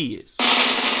is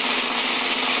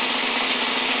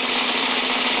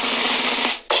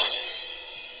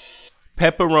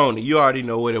pepperoni. You already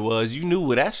know what it was. You knew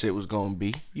what that shit was gonna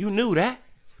be. You knew that.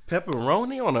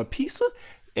 Pepperoni on a pizza.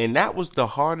 And that was the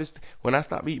hardest. When I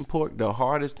stopped eating pork, the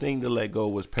hardest thing to let go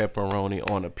was pepperoni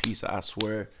on a pizza. I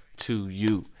swear to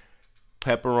you.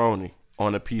 Pepperoni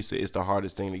on a pizza is the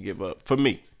hardest thing to give up. For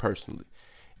me, personally.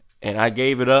 And I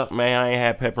gave it up, man. I ain't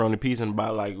had pepperoni pizza in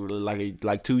about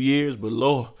like 2 years. But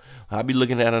Lord, I be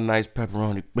looking at a nice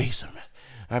pepperoni pizza, man.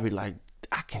 I be like,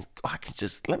 I can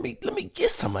just let me get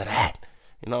some of that.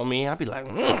 You know what I mean? I be like,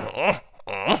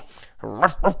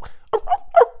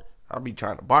 I'll be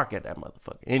trying to bark at that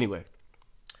motherfucker. Anyway,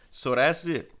 so that's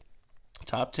it.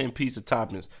 Top 10 pizza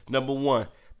toppings. Number 1,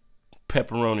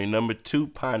 pepperoni. Number 2,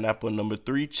 pineapple. Number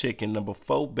 3, chicken. Number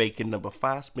 4, bacon. Number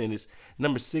 5, spinach.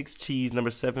 Number 6, cheese.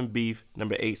 Number 7, beef.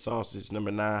 Number 8, sausage.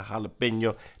 Number 9,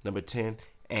 jalapeno. Number 10,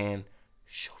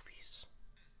 anchovies.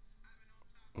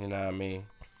 You know what I mean?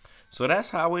 So that's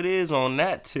how it is on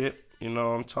that tip. You know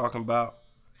what I'm talking about.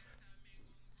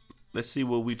 Let's see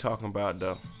what we talking about,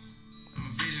 though. I'm a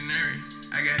visionary.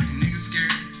 I got the niggas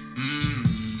scared.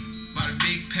 Bought a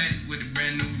big patty with a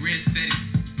brand new red setting.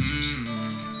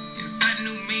 Inside a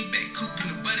new Maybach coupe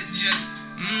and a butter jelly.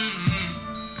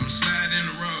 I'm sliding in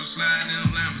the road, sliding in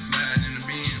the lamb, sliding in the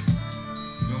Benz.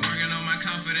 Been working on my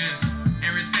confidence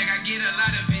and respect. I get a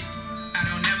lot of it. I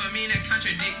don't ever mean to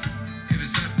contradict. If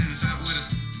it's up, then it's up with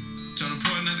us. Tryna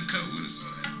pour another cup with us.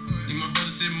 Need my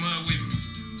brother sit mud with me.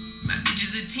 My bitch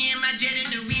is a 10, my jet in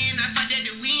the wind. I fought at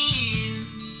the wind.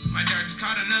 My dog just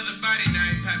caught another body, now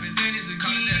he poppin' Xannies again.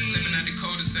 Caught his ass slipping out the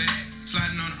cul-de-sac.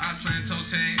 Sliding on the ox playing toe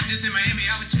tag. Just in Miami,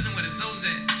 I was chillin' with a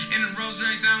Zozak. In the Rolls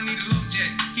Royce, I don't need a low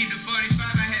jack. Keep the 45,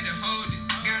 I had to hold it.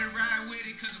 Gotta ride with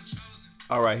it, cause I'm chosen.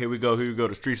 All right, here we go.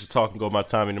 The streets is talking. Go my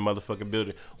time in the motherfucking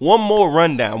building. One more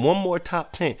rundown. One more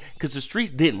top 10. Because the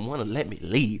streets didn't want to let me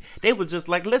leave. They were just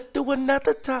like, let's do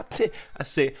another top 10. I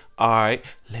said, all right,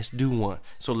 let's do one.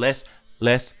 So let's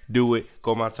do it.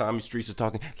 Go my time. The streets are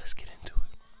talking. Let's get into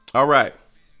it. All right.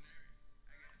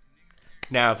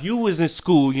 Now, if you was in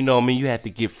school, you know what I mean, you had to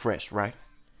get fresh, right?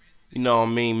 You know what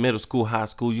I mean? Middle school, high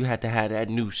school, you had to have that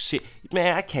new shit.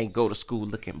 Man, I can't go to school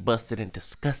looking busted and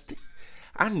disgusted.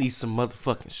 I need some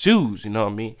motherfucking shoes, you know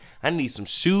what I mean? I need some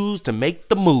shoes to make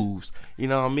the moves, you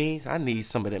know what I mean? I need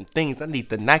some of them things. I need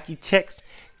the Nike checks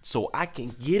so I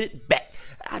can get it back.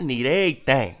 I need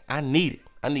everything. I need it.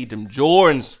 I need them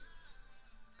Jordans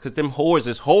because them whores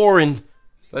is whoring.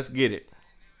 Let's get it.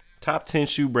 Top 10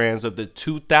 shoe brands of the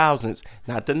 2000s,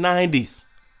 not the 90s.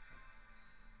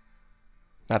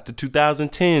 Not the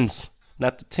 2010s,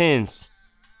 not the 10s.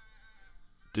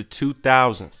 The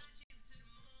 2000s.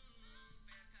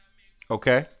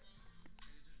 Okay?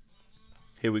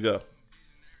 Here we go.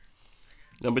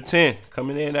 Number 10,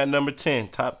 coming in at number 10,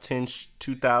 top 10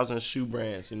 2000 shoe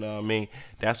brands, you know what I mean?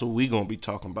 That's what we going to be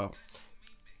talking about.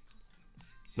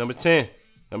 Number 10.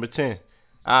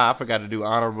 I forgot to do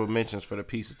honorable mentions for the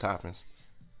pizza toppings.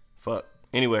 Fuck.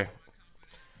 Anyway,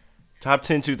 top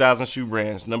 10 2000 shoe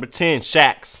brands. Number 10,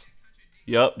 Shaqs.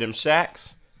 Yup, them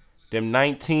Shaqs. Them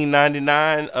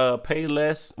 1999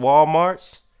 Payless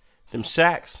Walmarts. Them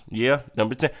Shaqs. Yeah,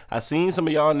 number 10. I seen some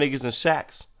of y'all niggas in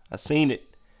Shaqs. I seen it.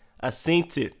 I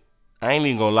ain't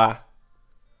even gonna lie.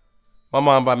 My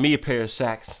mom bought me a pair of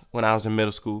Shaqs when I was in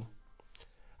middle school.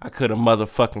 I could have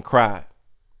motherfucking cried.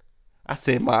 I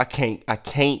said, Ma, I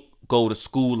can't go to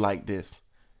school like this.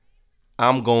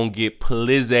 I'm gonna get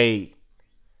Plizzy.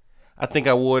 I think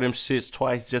I wore them shits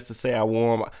twice just to say I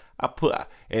wore them.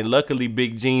 And luckily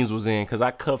Big Jeans was in, cause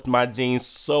I cuffed my jeans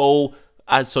so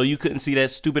you couldn't see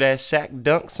that stupid ass Shaq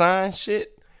Dunk sign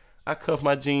shit. I cuffed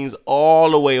my jeans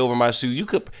all the way over my shoes. You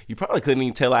probably couldn't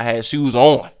even tell I had shoes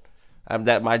on.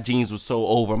 That my jeans was so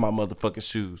over my motherfucking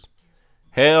shoes.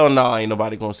 Hell no, ain't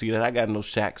nobody gonna see that. I got no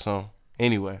Shaqs on.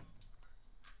 Anyway.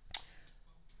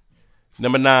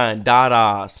 Number 9,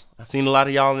 Dadas. I seen a lot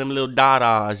of y'all in them little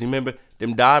Dadas. You remember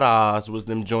them Dadas was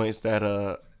them joints that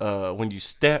when you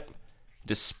step,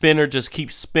 the spinner just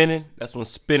keeps spinning. That's when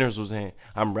spinners was in.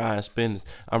 I'm riding spinners.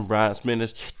 I'm riding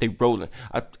spinners. They rolling.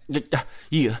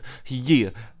 Yeah.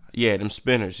 Them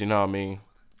spinners. You know what I mean?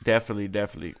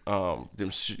 Definitely.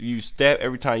 You step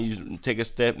every time you take a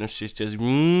step. Them shits just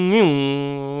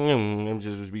them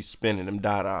just be spinning. Them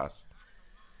Dadas.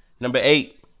 Number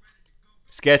 8,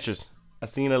 Skechers. I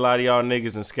seen a lot of y'all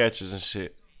niggas in Skechers and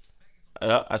shit.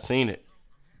 I seen it.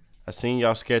 I seen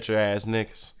y'all Sketcher ass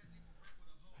niggas.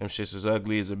 Them shits is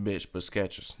ugly as a bitch, but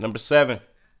Skechers. Number 7,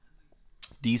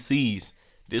 DC's.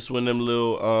 This one, them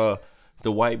little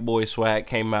the white boy swag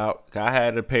came out. I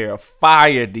had a pair of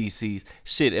fire DC's.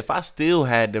 Shit, if I still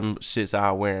had them shits,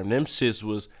 I'd wear them. Them shits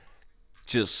was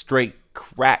just straight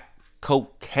crack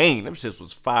cocaine. Them shits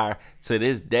was fire. To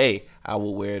this day, I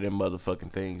would wear them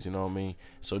motherfucking things. You know what I mean?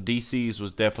 So DC's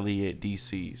was definitely it.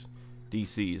 DC's.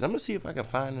 I'm gonna see if I can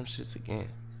find them shits again.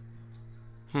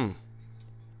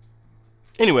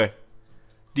 Anyway,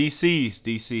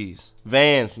 DC's.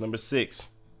 Vans, number 6.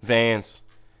 Vans.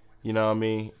 You know what I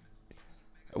mean?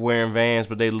 Wearing Vans,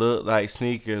 but they look like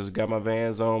sneakers. Got my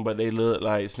Vans on, but they look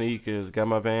like sneakers. Got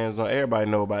my Vans on. Everybody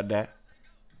know about that.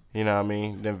 You know what I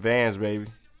mean? Them Vans, baby.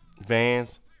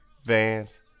 Vans.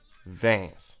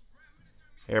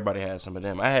 Everybody had some of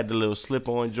them. I had the little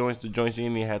slip-on joints. The joints you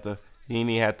didn't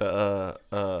even have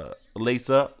to lace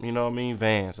up. You know what I mean?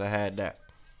 Vans. I had that.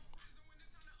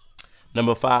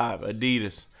 Number 5,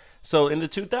 Adidas. So in the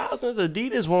 2000s,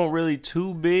 Adidas weren't really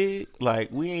too big.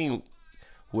 Like, we ain't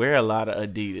wear a lot of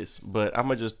Adidas, but I'm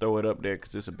going to just throw it up there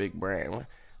because it's a big brand.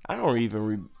 I don't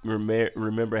even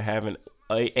remember having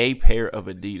a pair of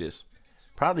Adidas.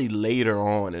 Probably later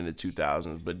on in the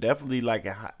 2000s, but definitely like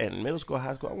in middle school,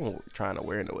 high school, I wasn't trying to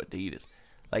wear no Adidas.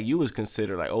 Like, you was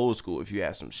considered like old school if you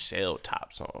had some shell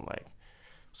tops on. Like,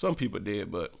 some people did,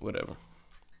 but whatever.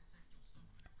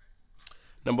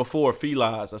 Number 4,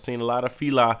 Filas. I seen a lot of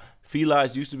Fila.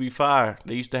 Filas used to be fire.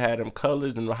 They used to have them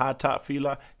colors and the high top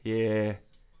Fila. Yeah,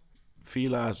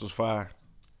 Filas was fire.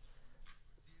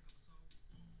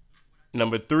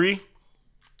 Number 3,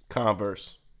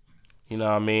 Converse. You know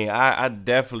what I mean? I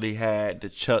definitely had the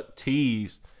Chuck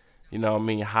T's. You know what I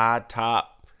mean? High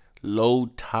top, low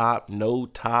top, no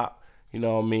top. You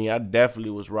know what I mean? I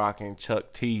definitely was rocking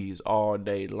Chuck T's all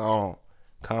day long.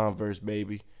 Converse,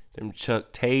 baby. Them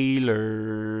Chuck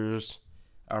Taylors.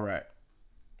 All right.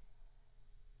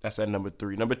 That's at number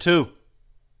 3. Number 2,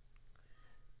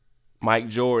 Mike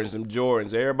Jordans. Them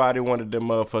Jordans. Everybody wanted them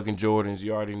motherfucking Jordans.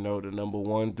 You already know the number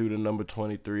 1 through the number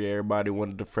 23. Everybody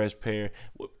wanted the fresh pair.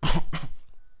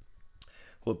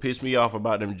 What pissed me off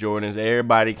about them Jordans,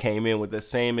 everybody came in with the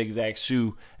same exact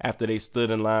shoe after they stood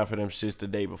in line for them shits the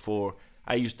day before.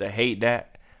 I used to hate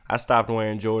that. I stopped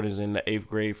wearing Jordans in the 8th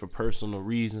grade for personal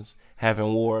reasons.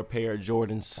 Haven't wore a pair of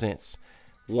Jordans since.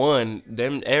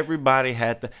 Everybody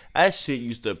had that shit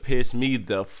used to piss me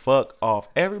the fuck off.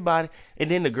 Everybody,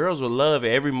 and then the girls would love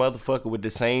every motherfucker with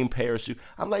the same pair of shoes.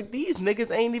 I'm like, these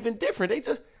niggas ain't even different.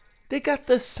 They got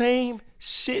the same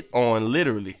shit on,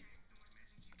 literally.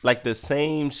 Like the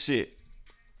same shit.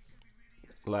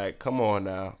 Like, come on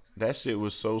now. That shit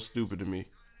was so stupid to me.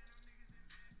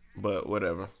 But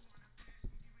whatever.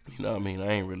 You know what I mean?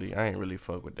 I ain't really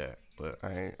fuck with that. But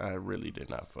I really did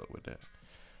not fuck with that.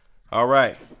 All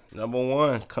right. Number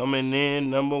 1. Coming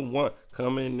in number 1.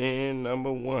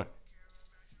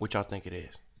 What y'all think it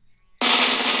is?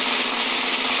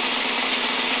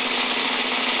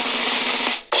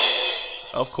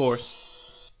 Of course.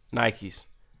 Nikes.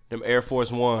 Them Air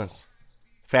Force Ones.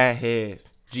 Fat heads.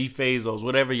 G-Fazos.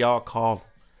 Whatever y'all call them.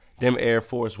 Them Air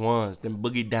Force Ones. Them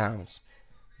Boogie Downs.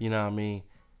 You know what I mean?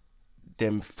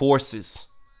 Them Forces.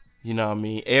 You know what I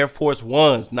mean? Air Force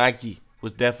Ones, Nike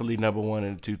was definitely number 1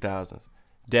 in the 2000s.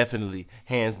 Definitely,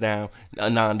 hands down,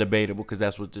 non-debatable, because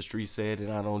that's what the streets said,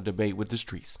 and I don't debate with the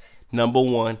streets. Number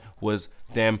 1 was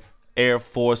them Air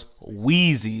Force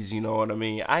Wheezies. You know what I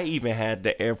mean? I even had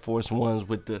the Air Force Ones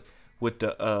with the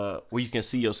where you can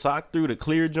see your sock through the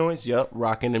clear joints. Yup,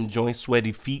 rocking them joints,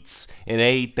 sweaty feets and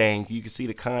everything. You can see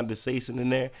the condensation in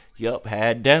there. Yup,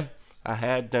 had them. I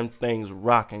had them things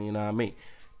rocking. You know what I mean?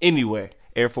 Anyway.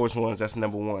 Air Force Ones, that's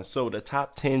number 1. So the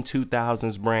top 10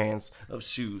 2000s brands of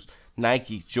shoes: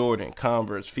 Nike, Jordan,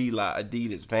 Converse, Fila,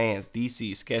 Adidas, Vans,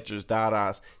 DC, Skechers,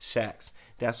 Dadas, Shaqs.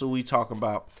 That's what we talking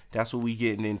about. That's what we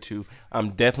getting into.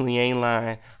 I'm definitely ain't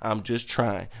lying. I'm just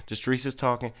trying. The streets is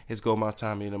talking. It's go my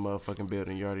time in the motherfucking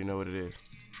building. You already know what it is.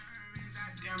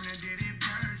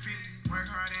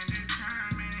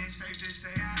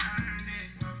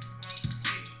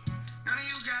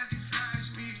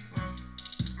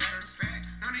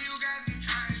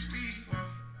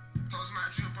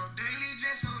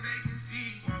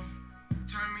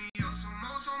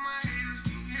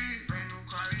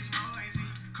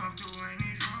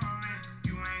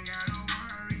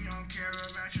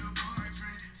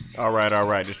 All right, all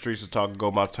right. The streets of talking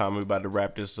go my time. We about to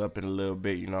wrap this up in a little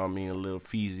bit. You know what I mean? A little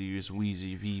feezy, it's wheezy,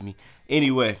 you feel me?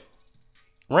 Anyway,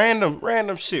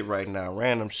 random shit right now.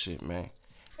 Random shit, man.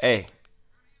 Hey,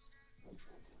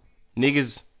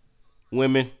 niggas,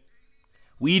 women,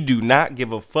 we do not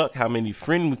give a fuck how many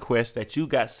friend requests that you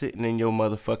got sitting in your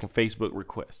motherfucking Facebook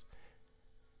requests.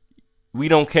 We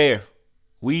don't care.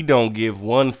 We don't give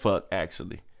one fuck,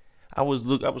 actually. I was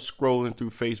scrolling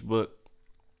through Facebook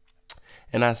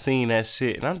and I seen that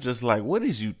shit and I'm just like, what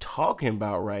is you talking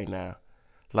about right now?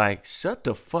 Like, shut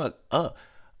the fuck up.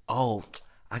 Oh,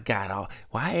 I got all.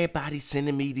 Why everybody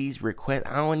sending me these requests?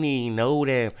 I don't even know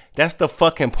them. That's the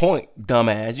fucking point,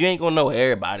 dumbass. You ain't gonna know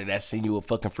everybody that send you a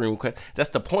fucking friend request. That's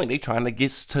the point. They trying to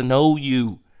get to know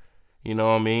you. You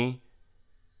know what I mean?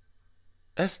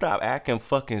 Let's stop acting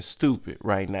fucking stupid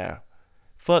right now.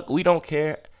 Fuck, we don't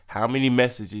care how many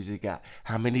messages you got,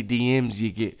 how many DMs you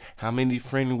get, how many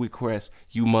friend requests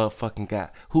you motherfucking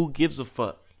got. Who gives a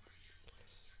fuck?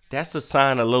 That's a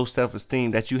sign of low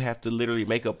self-esteem that you have to literally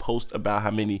make a post about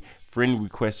how many friend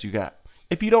requests you got.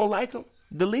 If you don't like them,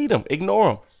 delete them, ignore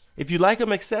them. If you like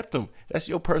them, accept them. That's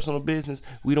your personal business.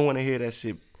 We don't want to hear that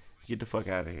shit. Get the fuck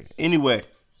out of here. Anyway,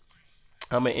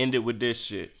 I'm going to end it with this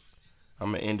shit.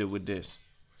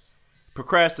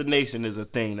 Procrastination is a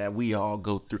thing that we all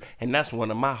go through. And that's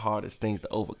one of my hardest things to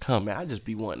overcome, man. I just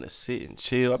be wanting to sit and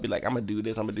chill. I'll be like, I'm going to do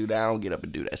this, I'm going to do that. I don't get up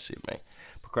and do that shit, man.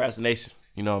 Procrastination.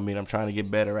 You know what I mean? I'm trying to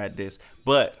get better at this.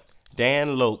 But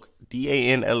Dan Lok,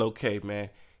 D-A-N-L-O-K, man.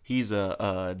 He's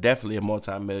a definitely a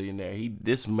multimillionaire.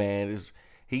 This man is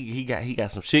he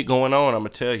got some shit going on, I'm gonna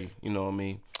tell you. You know what I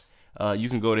mean? You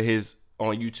can go to his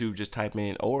on YouTube, just type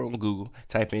in, or on Google,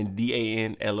 type in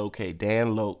D-A-N-L-O-K,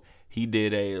 Dan Lok. He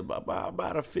did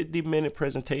about a 50-minute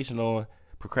presentation on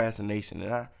procrastination,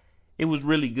 and it was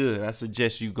really good. I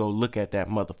suggest you go look at that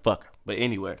motherfucker. But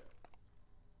anyway,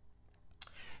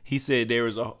 he said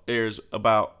there's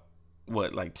about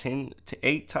what, like 10 to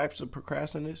 8 types of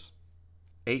procrastinists,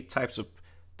 8 types of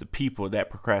the people that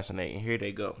procrastinate. And here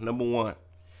they go. Number 1,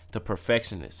 the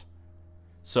perfectionist.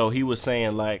 So he was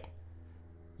saying, like,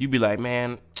 you be like,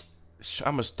 man,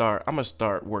 I'm gonna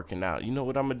start working out. You know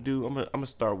what I'm gonna do? I'm gonna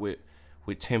start with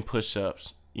 10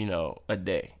 push-ups, a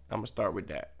day. I'm gonna start with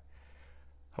that.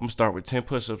 I'm gonna start with 10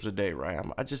 push-ups a day, right?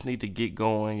 I just need to get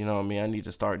going, you know what I mean? I need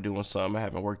to start doing something. I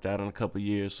haven't worked out in a couple of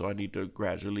years, so I need to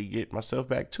gradually get myself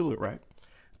back to it, right?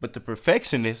 But the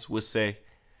perfectionist would say,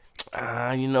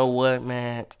 you know what,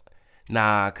 man?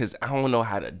 Nah, because I don't know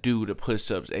how to do the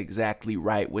push-ups exactly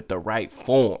right with the right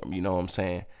form, you know what I'm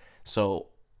saying? So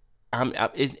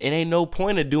it ain't no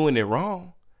point of doing it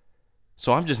wrong.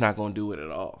 So I'm just not gonna do it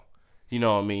at all. You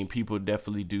know what I mean? People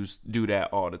definitely do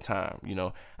that all the time. You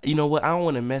know what? I don't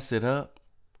want to mess it up.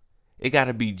 It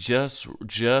gotta be just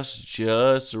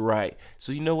right.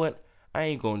 So you know what? I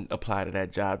ain't gonna apply to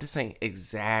that job. This ain't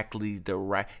exactly the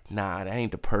right. Nah, that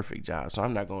ain't the perfect job. So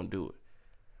I'm not gonna do it.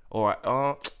 Or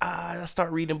I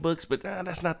start reading books, but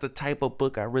that's not the type of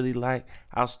book I really like.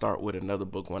 I'll start with another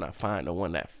book when I find the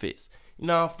one that fits.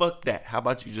 Fuck that. How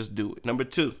about you just do it? Number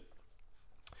 2,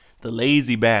 the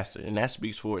lazy bastard, and that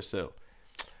speaks for itself.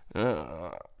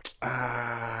 Nah,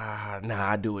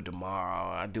 I do it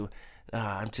tomorrow.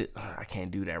 I can't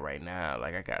do that right now.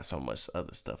 Like, I got so much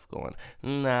other stuff going.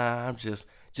 Nah, I'm just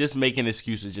making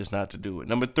excuses just not to do it.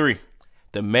 Number 3,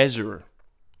 the measurer.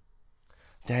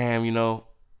 Damn,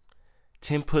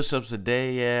 10 push-ups a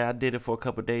day. Yeah, I did it for a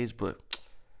couple of days, but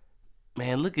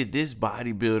man, look at this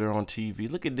bodybuilder on TV.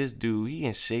 Look at this dude. He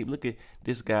in shape. Look at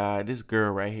this guy, this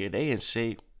girl right here. They in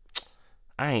shape.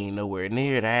 I ain't nowhere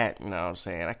near that. You know what I'm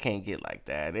saying? I can't get like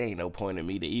that. There ain't no point in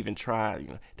me to even try.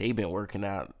 They been working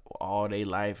out all their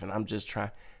life, and I'm just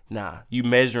trying. Nah, you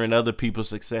measuring other people's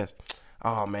success.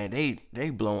 Oh, man, they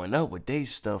blowing up with their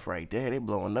stuff right there. They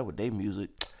blowing up with their music.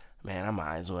 Man, I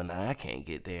might as well not. I can't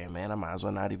get there, man. I might as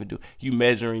well not even do. You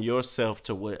measuring yourself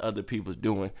to what other people's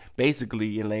doing.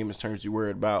 Basically, in layman's terms, you're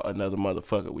worried about another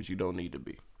motherfucker, which you don't need to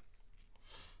be.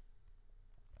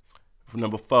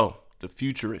 Number 4, the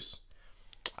futurist.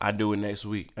 I do it next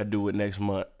week. I do it next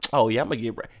month. Oh, yeah, I'm going to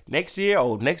get right. Next year?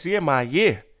 Oh, next year, my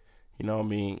year. You know what I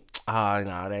mean? Nah,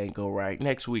 that ain't go right.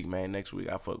 Next week, man. Next week,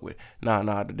 I fuck with it.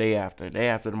 Nah, the day after. Day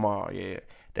after tomorrow, yeah.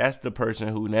 That's the person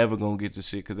who never gonna get to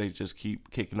shit because they just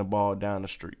keep kicking the ball down the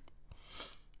street.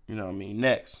 You know what I mean?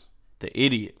 Next, the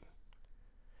idiot.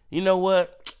 You know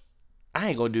what? I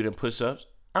ain't gonna do them push-ups.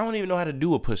 I don't even know how to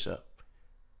do a push-up.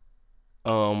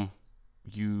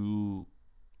 You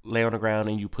lay on the ground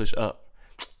and you push up.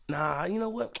 Nah, you know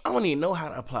what? I don't even know how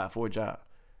to apply for a job.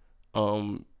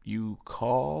 You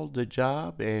call the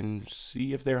job and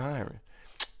see if they're hiring.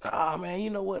 Oh man, you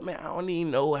know what, man? I don't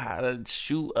even know how to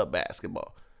shoot a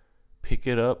basketball. Pick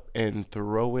it up and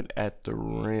throw it at the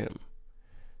rim.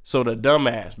 So the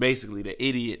dumbass, basically the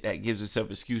idiot that gives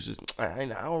himself excuses, I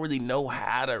don't really know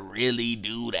how to really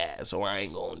do that, so I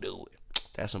ain't gonna do it.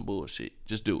 That's some bullshit.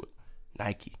 Just do it.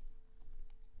 Nike.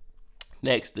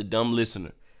 Next, the dumb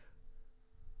listener.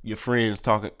 Your friends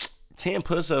talking 10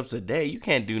 push-ups a day. You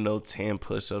can't do no 10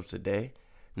 push-ups a day.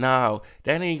 No,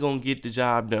 that ain't gonna get the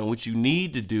job done. What you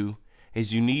need to do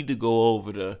is you need to go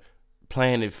over to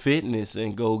Planet Fitness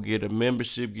and go get a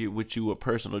membership, get with you a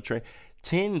personal trainer.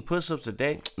 10 push-ups a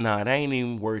day? Nah, that ain't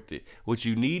even worth it. What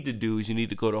you need to do is you need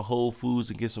to go to Whole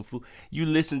Foods and get some food. You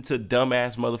listen to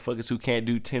dumbass motherfuckers who can't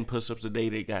do 10 push-ups a day,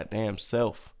 they goddamn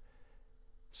self.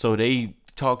 So they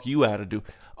talk you out of do.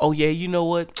 Oh yeah, you know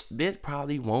what? This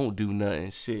probably won't do nothing.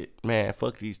 Shit, man,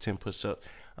 fuck these 10 push-ups.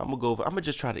 I'm gonna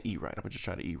just try to eat right.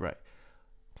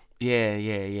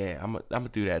 Yeah. I'm gonna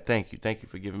do that. Thank you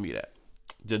for giving me that.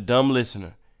 The dumb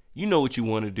listener. You know what you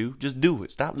want to do. Just do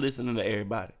it. Stop listening to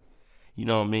everybody. You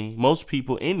know what I mean? Most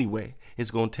people anyway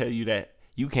is gonna tell you that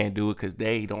you can't do it because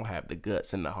they don't have the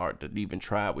guts and the heart to even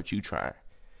try what you try.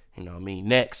 You know what I mean?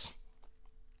 Next,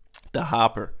 the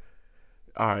hopper.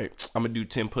 All right, I'm gonna do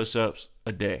 10 push-ups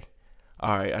a day.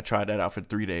 All right, I tried that out for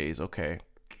 3 days. Okay,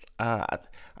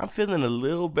 I'm feeling a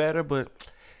little better,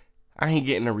 but I ain't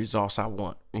getting the results I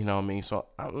want. You know what I mean? So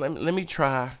let me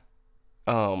try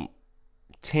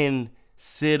 10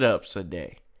 sit-ups a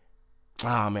day.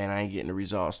 Oh man, I ain't getting the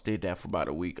results. Did that for about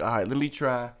a week. All right, let me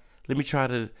try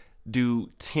to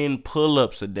do 10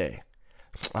 pull-ups a day.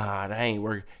 That ain't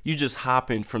working. You just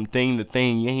hopping from thing to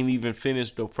thing. You ain't even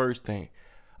finished the first thing.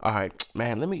 All right,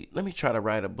 man, let me try to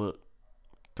write a book.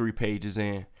 3 pages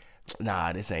in.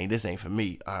 Nah, this ain't for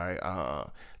me. All right,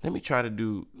 let me try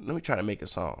to make a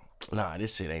song. Nah,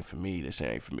 this shit ain't for me.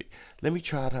 Let me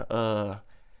try to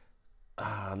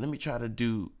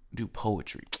do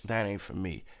poetry. That ain't for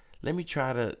me. Let me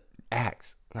try to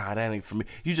act. Nah, that ain't for me.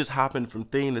 You just hopping from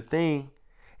thing to thing,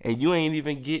 and you ain't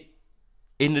even get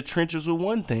in the trenches with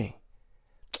one thing.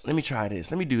 Let me try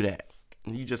this. Let me do that.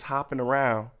 And you just hopping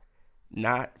around,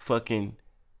 not fucking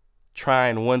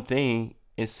trying one thing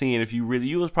and seeing if you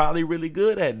was probably really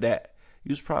good at that. You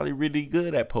was probably really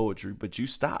good at poetry, but you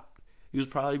stopped. You was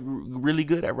probably really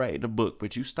good at writing a book,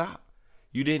 but you stopped.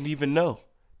 You didn't even know.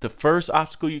 The first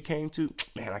obstacle you came to,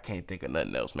 man, I can't think of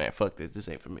nothing else, man. Fuck this. This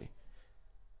ain't for me.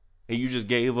 And you just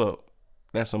gave up.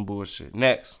 That's some bullshit.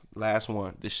 Next, last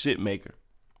one, the shit maker.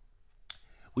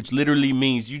 Which literally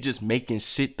means you just making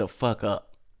shit the fuck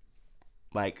up.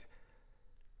 Like,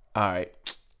 all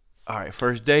right,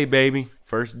 first day, baby.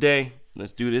 First day.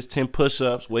 Let's do this 10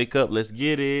 push-ups. Wake up. Let's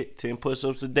get it. 10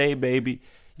 push-ups a day, baby.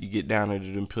 You get down there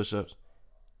to them push-ups.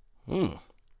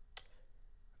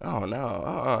 Oh,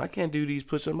 no. I can't do these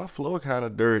push-ups. My floor kind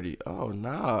of dirty. Oh,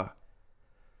 nah.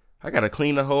 I got to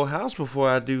clean the whole house before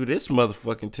I do this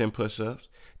motherfucking 10 push-ups.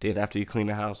 Then after you clean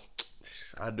the house,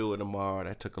 I'll do it tomorrow.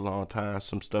 That took a long time.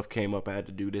 Some stuff came up. I had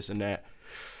to do this and that.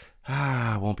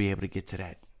 I won't be able to get to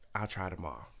that. I'll try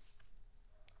tomorrow.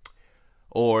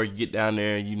 Or you get down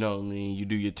there, you know what I mean, you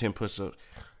do your 10 push-ups.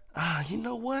 You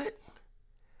know what?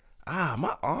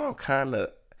 My arm kind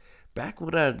of, back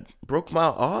when I broke my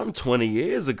arm 20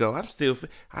 years ago, I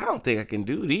don't think I can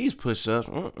do these push-ups.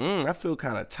 I feel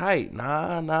kind of tight.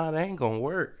 Nah, that ain't gonna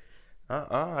work.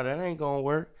 That ain't gonna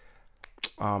work.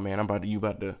 Oh man, you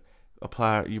about to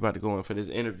go in for this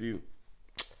interview.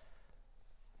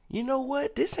 You know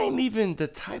what? This ain't even the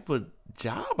type of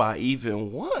job I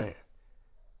even want.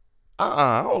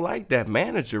 I don't like that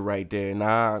manager right there.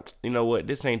 Nah, you know what?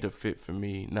 This ain't the fit for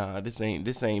me. Nah, this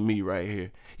ain't me right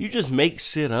here. You just make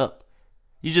shit up.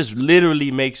 You just literally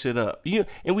make shit up.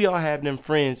 And we all have them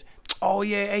friends. Oh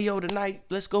yeah, hey yo, tonight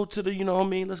let's go to the, you know what I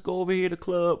mean? Let's go over here to the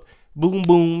club. Boom,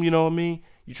 boom, you know what I mean?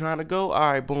 You trying to go?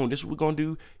 All right, boom. This is what we're gonna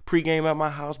do. Pre-game at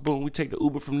my house. Boom. We take the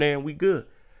Uber from there and we good.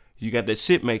 You got that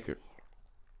shit maker.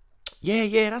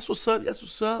 Yeah, that's what's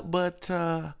up. But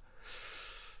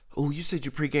you said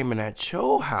you pre-gaming at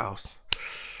your house.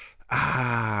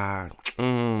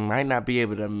 Might not be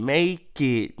able to make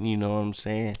it. You know what I'm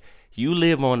saying? You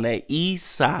live on the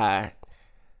east side,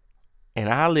 and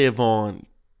I live on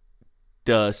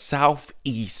the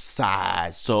southeast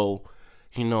side. So,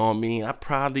 you know what I mean?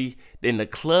 Then the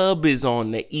club is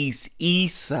on the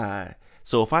east side.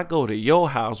 So if I go to your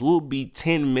house, we'll be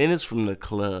 10 minutes from the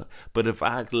club. But if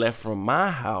I left from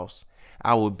my house,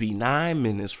 I would be 9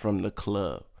 minutes from the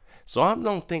club. So I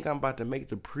don't think I'm about to make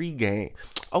the pregame.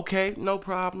 Okay, no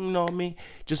problem, you know what I mean?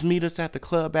 Just meet us at the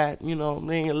club at, you know what I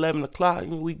mean, 11 o'clock,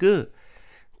 we good.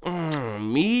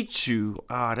 Meet you.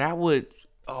 That would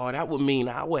Oh, that would mean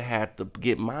I would have to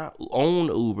get my own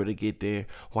Uber to get there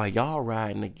while y'all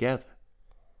riding together.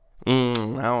 I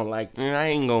don't like.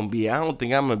 I don't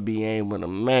think I'm gonna be able to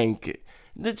make it.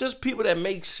 They're just people that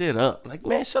make shit up. Like,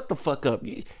 man, shut the fuck up.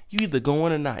 You either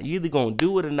going or not. You either gonna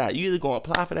do it or not. You either gonna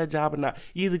apply for that job or not.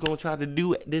 You either gonna try to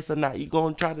do this or not. You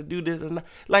gonna try to do this or not.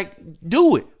 Like,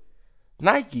 do it.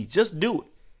 Nike, just do it.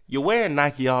 You're wearing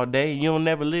Nike all day. You don't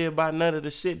never live by none of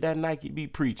the shit that Nike be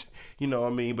preaching. You know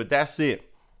what I mean? But that's it.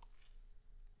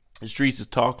 The streets is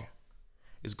talking.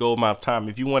 It's gold mouth time.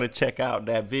 If you want to check out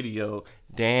that video,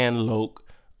 Dan Loke,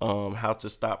 how to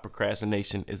stop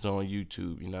procrastination, is on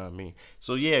YouTube. You know what I mean?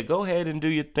 So yeah, go ahead and do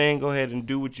your thing. Go ahead and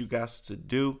do what you got to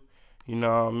do. You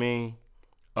know what I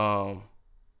mean?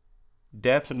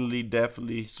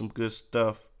 Definitely some good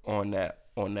stuff on that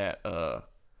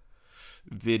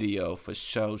video for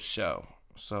show.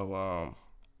 So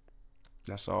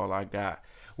that's all I got.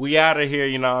 We out of here,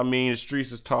 you know what I mean? The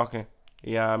streets is talking.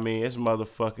 You know what I mean? It's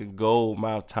motherfucking gold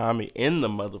mouth Tommy in the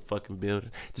motherfucking building.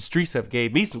 The streets have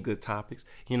gave me some good topics.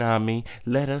 You know what I mean?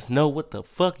 Let us know what the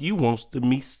fuck you wants to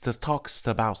me to talk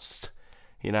about.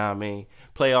 You know what I mean?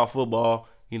 Playoff football,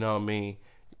 you know what I mean?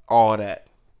 All that.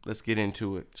 Let's get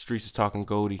into it. The streets is talking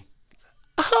Goldie.